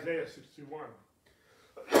 Isaiah 61.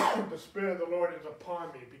 The Spirit of the Lord is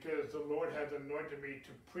upon me because the Lord has anointed me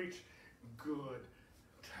to preach good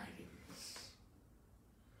tidings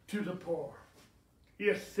to the poor. He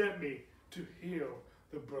has sent me to heal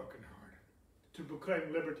the brokenhearted, to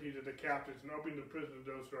proclaim liberty to the captives and open the prison to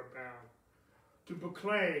those who are bound, to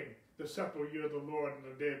proclaim the acceptable year of the Lord and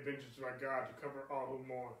the day of vengeance of our God, to cover all who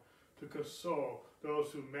mourn, to console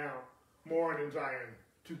those who mourn in Zion,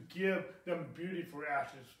 to give them beauty for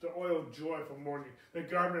ashes, the oil of joy for mourning, the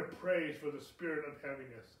garment of praise for the spirit of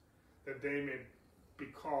heaviness, that they may be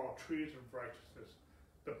called trees of righteousness,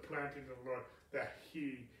 the planting of the Lord, that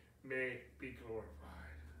he may be glorified.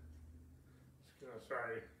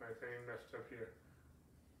 Sorry, my thing messed up here.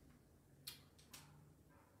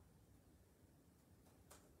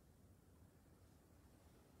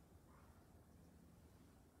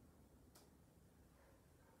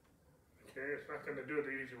 Okay, it's not going to do it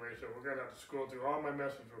the easy way, so we're going to have to scroll through all my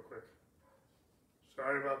messages real quick.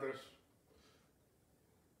 Sorry about this.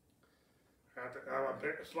 I'm on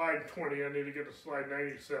slide 20. I need to get to slide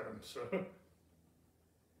 97, so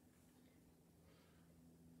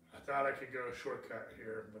I thought I could go a shortcut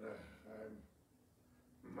here, but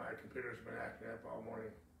my computer's been acting up all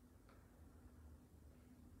morning.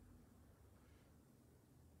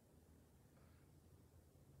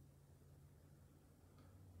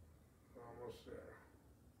 Almost there.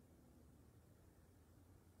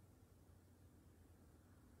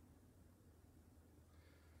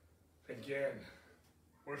 Again,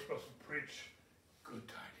 we're supposed to preach good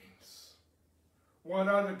tidings. What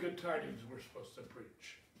are the good tidings we're supposed to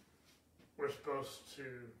preach? We're supposed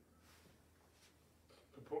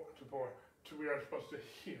we are supposed to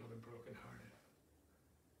heal the brokenhearted.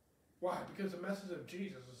 Why? Because the message of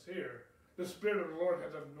Jesus is here. The Spirit of the Lord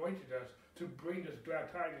has anointed us to bring us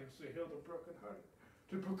glad tidings, to heal the brokenhearted,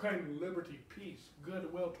 to proclaim liberty, peace,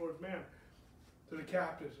 goodwill towards man, to the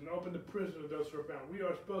captives, and open the prison of those who are bound. We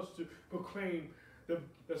are supposed to proclaim the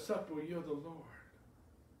acceptable year of the Lord.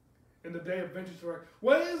 In the day of vengeance of our God.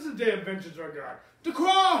 What is the day of vengeance of our God? The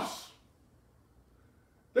cross!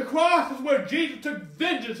 The cross is where Jesus took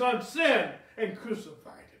vengeance on sin and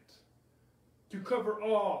crucified it. To cover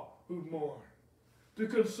all who mourn. To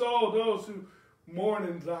console those who mourn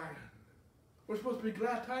in Zion. We're supposed to be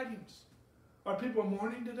glad tidings. Are people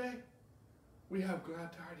mourning today? We have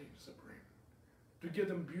glad tidings to bring. To give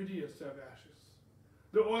them beauty instead of ashes.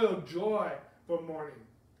 The oil of joy for mourning.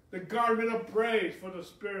 The garment of praise for the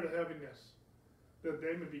spirit of heaviness. That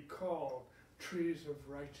they may be called trees of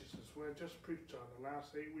righteousness. What I just preached on the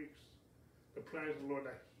last 8 weeks. The plans of the Lord,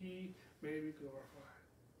 that he may be glorified.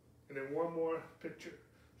 And then one more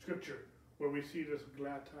scripture, where we see this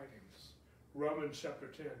glad tidings. Romans chapter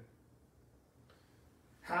 10.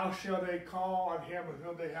 How shall they call on him of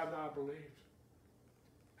whom they have not believed?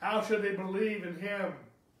 How shall they believe in him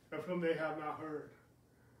of whom they have not heard?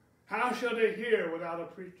 How shall they hear without a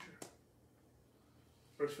preacher?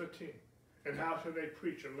 Verse 15. And how shall they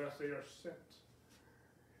preach unless they are sent?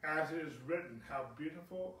 As it is written, how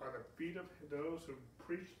beautiful are the feet of those who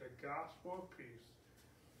preach the gospel of peace,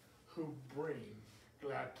 who bring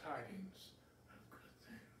glad tidings of good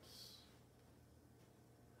things.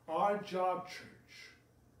 Our job, church.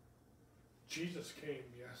 Jesus came,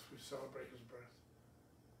 yes, we celebrate his birth.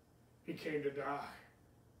 He came to die.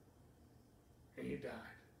 And he died.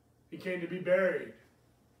 He came to be buried.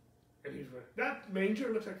 And he's buried. That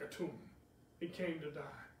manger looks like a tomb. He came to die.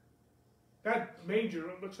 That manger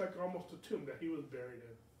looks like almost a tomb that he was buried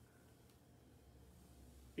in.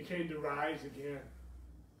 He came to rise again.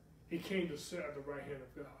 He came to sit at the right hand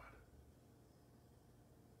of God.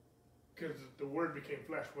 Because the Word became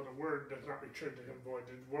flesh. Well, the Word does not return to him void.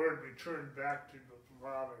 The Word returned back to the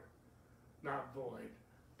Father. Not void,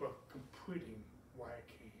 but completing why it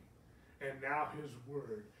came. And now his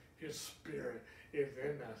Word, his Spirit is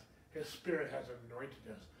in us. His Spirit has anointed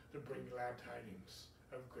us to bring glad tidings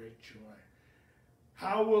of great joy.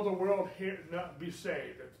 How will the world not be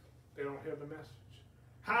saved if they don't hear the message?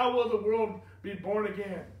 How will the world be born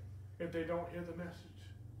again if they don't hear the message?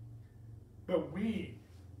 But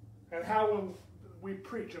and how will we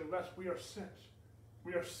preach unless we are sent?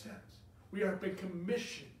 We are sent. We have been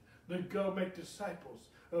commissioned to go make disciples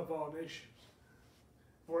of all nations.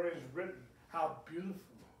 For it is written, how beautiful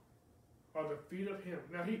are the feet of him.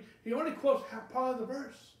 Now he only quotes part of the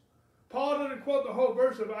verse. Paul doesn't quote the whole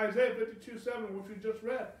verse of Isaiah 52:7, which we just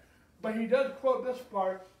read. But he does quote this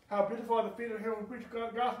part, how beautiful are the feet of him who preach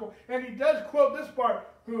God's gospel. And he does quote this part,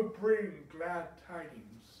 who bring glad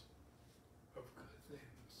tidings of good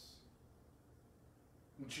things.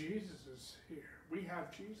 Jesus is here. We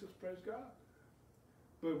have Jesus, praise God.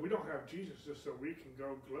 But we don't have Jesus just so we can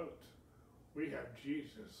go gloat. We have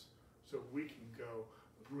Jesus so we can go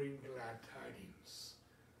bring glad tidings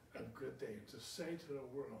of good things. To say to the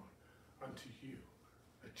world, unto you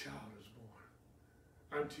a child is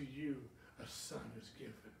born. Unto you a son is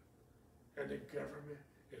given. and the government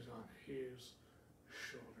is on his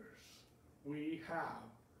shoulders. We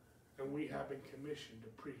have been commissioned to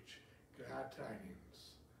preach glad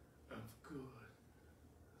tidings of good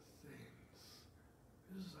things.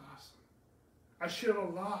 This is awesome. I share a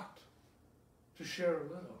lot to share a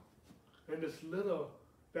little. And this little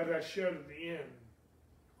that I shared at the end,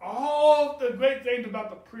 all the great things about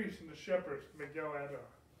the priests and the shepherds, Miguel Eda,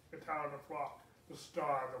 the tower of the flock, the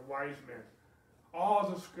star, the wise men, all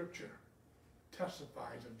the scripture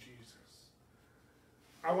testifies of Jesus.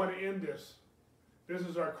 I want to end this. This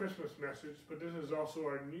is our Christmas message, but this is also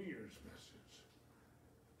our New Year's message.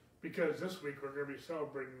 Because this week we're going to be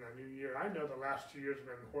celebrating our New Year. I know the last 2 years have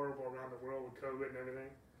been horrible around the world with COVID and everything.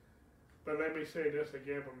 But let me say this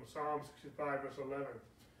again from Psalm 65, verse 11.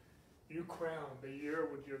 You crown the year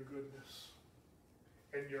with your goodness,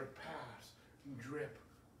 and your paths drip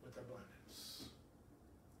with abundance.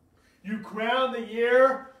 You crown the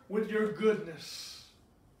year with your goodness,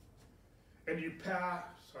 and your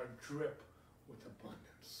paths are drip with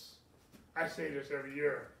abundance. I say this every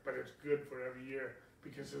year, but it's good for every year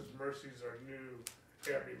because his mercies are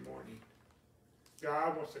new every morning.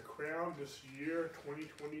 God wants to crown this year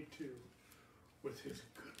 2022 with his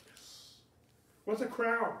goodness. What's a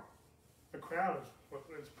crown? A crown is what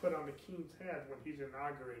is put on the king's head when he's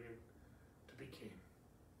inaugurated to be king.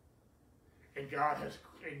 And God has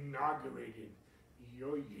inaugurated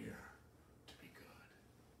your year to be good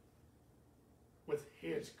with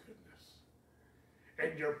his goodness.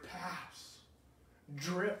 And your paths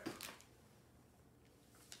drip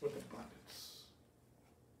with abundance.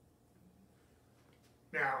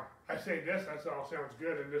 Now, I say this, that all sounds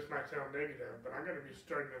good, and this might sound negative, but I'm going to be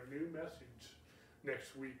starting a new message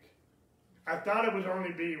next week. I thought it would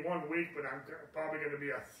only be 1 week, but I'm probably going to be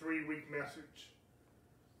a 3-week message.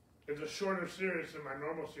 It's a shorter series than my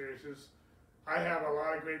normal series. I have a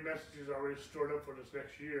lot of great messages already stored up for this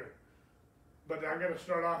next year. But I'm going to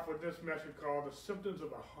start off with this message called The Symptoms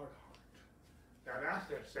of a Hard Heart. Now that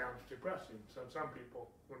sounds depressing to some people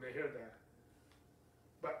when they hear that.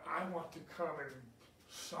 But I want to come and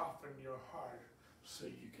soften your heart so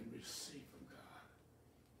you can receive from God.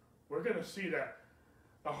 We're going to see that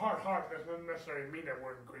a hard heart doesn't necessarily mean that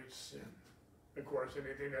we're in great sin. Of course,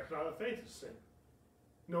 anything that's not of faith is sin.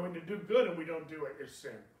 Knowing to do good and we don't do it is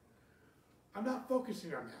sin. I'm not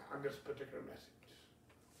focusing on that, on this particular message.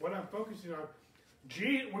 What I'm focusing on,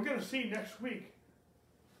 we're going to see next week,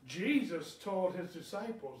 Jesus told his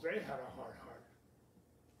disciples they had a hard heart.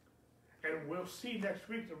 And we'll see next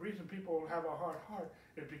week the reason people have a hard heart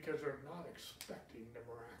is because they're not expecting the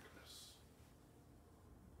miraculous.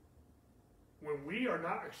 When we are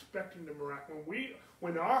not expecting the miraculous,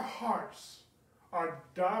 when our hearts are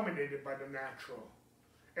dominated by the natural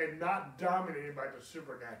and not dominated by the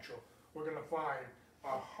supernatural, we're going to find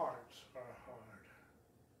our hearts are hard.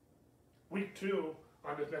 Week 2,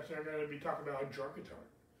 on this next, I'm going to be talking about a drunkard's heart.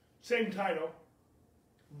 Same title,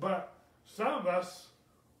 but some of us,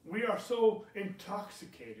 we are so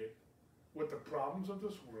intoxicated with the problems of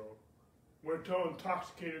this world. We're so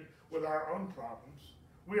intoxicated with our own problems.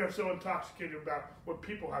 We are so intoxicated about what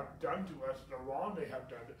people have done to us, the wrong they have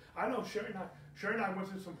done. I know Sherry and I went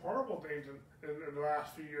through some horrible things in the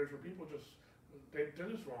last few years where people they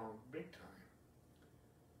did us wrong big time.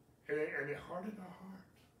 And it hardened our heart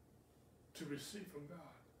to receive from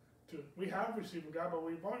God. We have received from God, but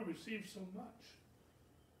we've already received so much.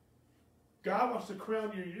 God wants to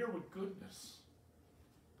crown your year with goodness.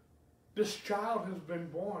 This child has been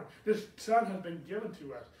born. This son has been given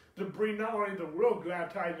to us to bring not only the world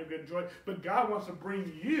glad tidings of good joy, but God wants to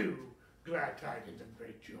bring you glad tidings of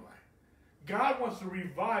great joy. God wants to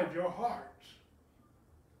revive your heart.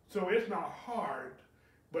 So it's not hard,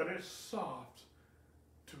 but it's soft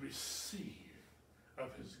to receive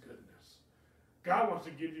of his goodness. God wants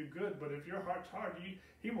to give you good, but if your heart's hard,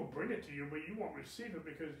 he will bring it to you, but you won't receive it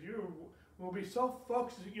because you will be so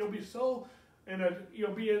focused, you'll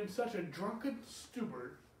be in such a drunken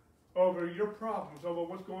stupor over your problems, over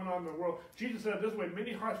what's going on in the world. Jesus said this way,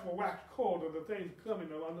 many hearts will wax cold of the things coming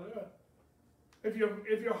on the earth. If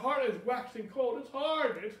your heart is waxing cold, it's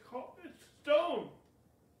hard, it's cold, it's stone.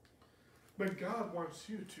 But God wants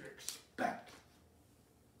you to expect.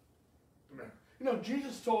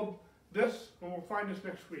 Jesus told this, and we'll find this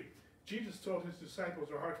next week. Jesus told his disciples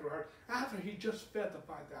their hearts were hard after he just fed the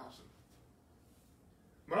 5,000.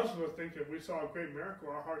 Most of us think if we saw a great miracle,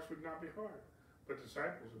 our hearts would not be hard. But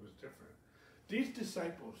disciples, it was different. These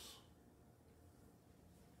disciples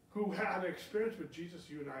who had experience with Jesus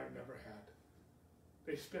you and I have never had.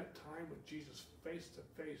 They spent time with Jesus face to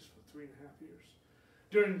face for 3.5 years.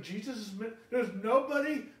 There's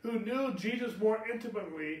nobody who knew Jesus more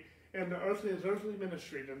intimately in his earthly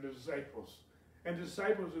ministry than the disciples. And the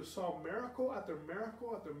disciples who saw miracle after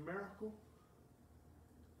miracle after miracle,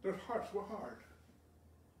 their hearts were hard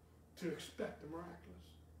to expect the miraculous.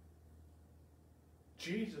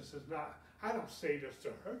 Jesus is not, I don't say this to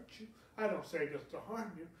hurt you. I don't say this to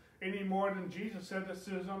harm you any more than Jesus said this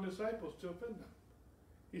to his own disciples to offend them.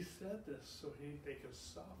 He said this so they could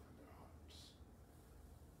soften their hearts.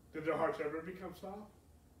 Did their hearts ever become soft?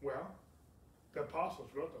 Well, the apostles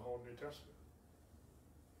wrote the whole New Testament.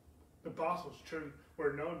 The apostles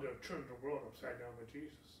were known to have turned the world upside down with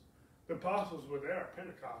Jesus. The apostles were there at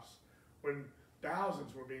Pentecost when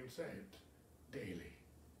thousands were being saved daily.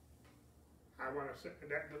 I want to say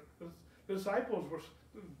that the disciples were,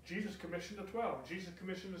 Jesus commissioned the 12, Jesus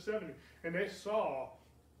commissioned the 70, and they saw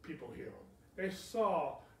people healed. They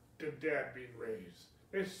saw the dead being raised.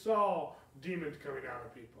 They saw demons coming out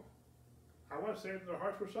of people. I want to say that their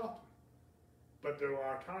hearts were softened. But there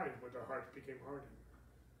are times when their hearts became hardened.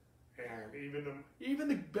 And even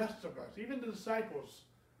the best of us, even the disciples,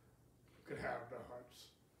 could have their hearts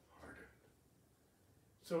hardened.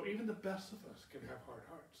 So even the best of us can have hard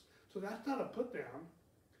hearts. So that's not a put down.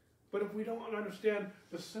 But if we don't understand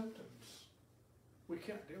the symptoms, we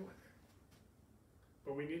can't deal with it.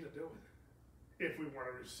 But we need to deal with it if we want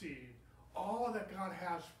to receive all that God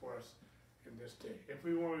has for us in this day. If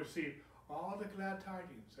we want to receive all the glad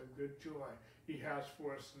tidings of good joy he has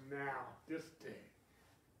for us now, this day,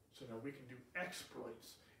 so that we can do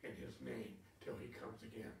exploits in his name till he comes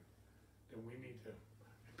again, then we need to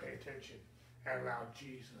pay attention and allow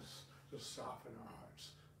Jesus to soften our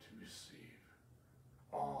hearts to receive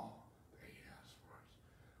all that he has for us.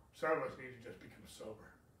 Some of us need to just become sober.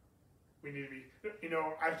 We need to be,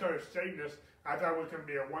 I started studying this. I thought it was going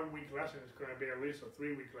to be a 1-week lesson. It's going to be at least a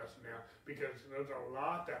 3-week lesson now, because there's a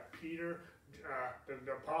lot that Peter,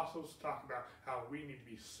 the apostles talk about how we need to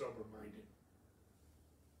be sober-minded.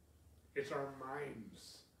 It's our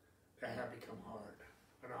minds that have become hard,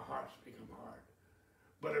 and our hearts become hard.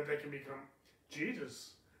 But if they can become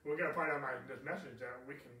Jesus, we're going to find out in this message that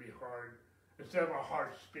we can be hard. Instead of our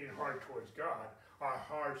hearts being hard towards God, our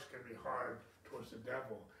hearts can be hard towards the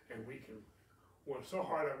devil, and we're so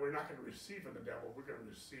hard that we're not going to receive from the devil, we're going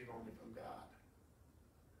to receive only from God.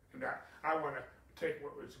 And that I want to take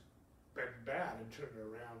what was been bad and turn it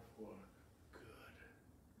around for good.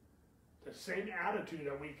 The same attitude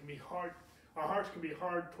that we can be hard, our hearts can be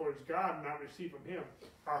hard towards God and not receive from him.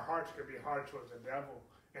 Our hearts can be hard towards the devil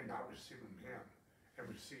and not receive from him and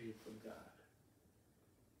receive from God.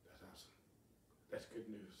 That's awesome. That's good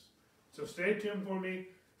news. So stay tuned for me.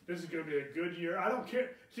 This is going to be a good year. I don't care.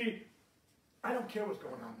 See, I don't care what's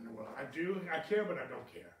going on in the world. I care, but I don't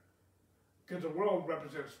care. Because the world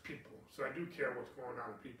represents people. So I do care what's going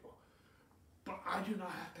on with people. But I do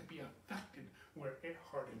not have to be affected where it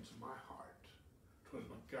hardens my heart towards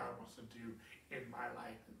what God wants to do in my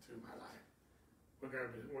life and through my life. We're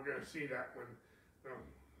going to see that when,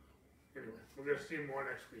 anyway, we're going to see more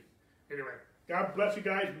next week. Anyway, God bless you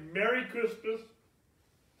guys. Merry Christmas.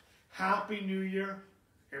 Happy New Year.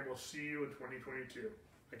 And we'll see you in 2022.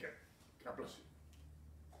 Okay. God bless you.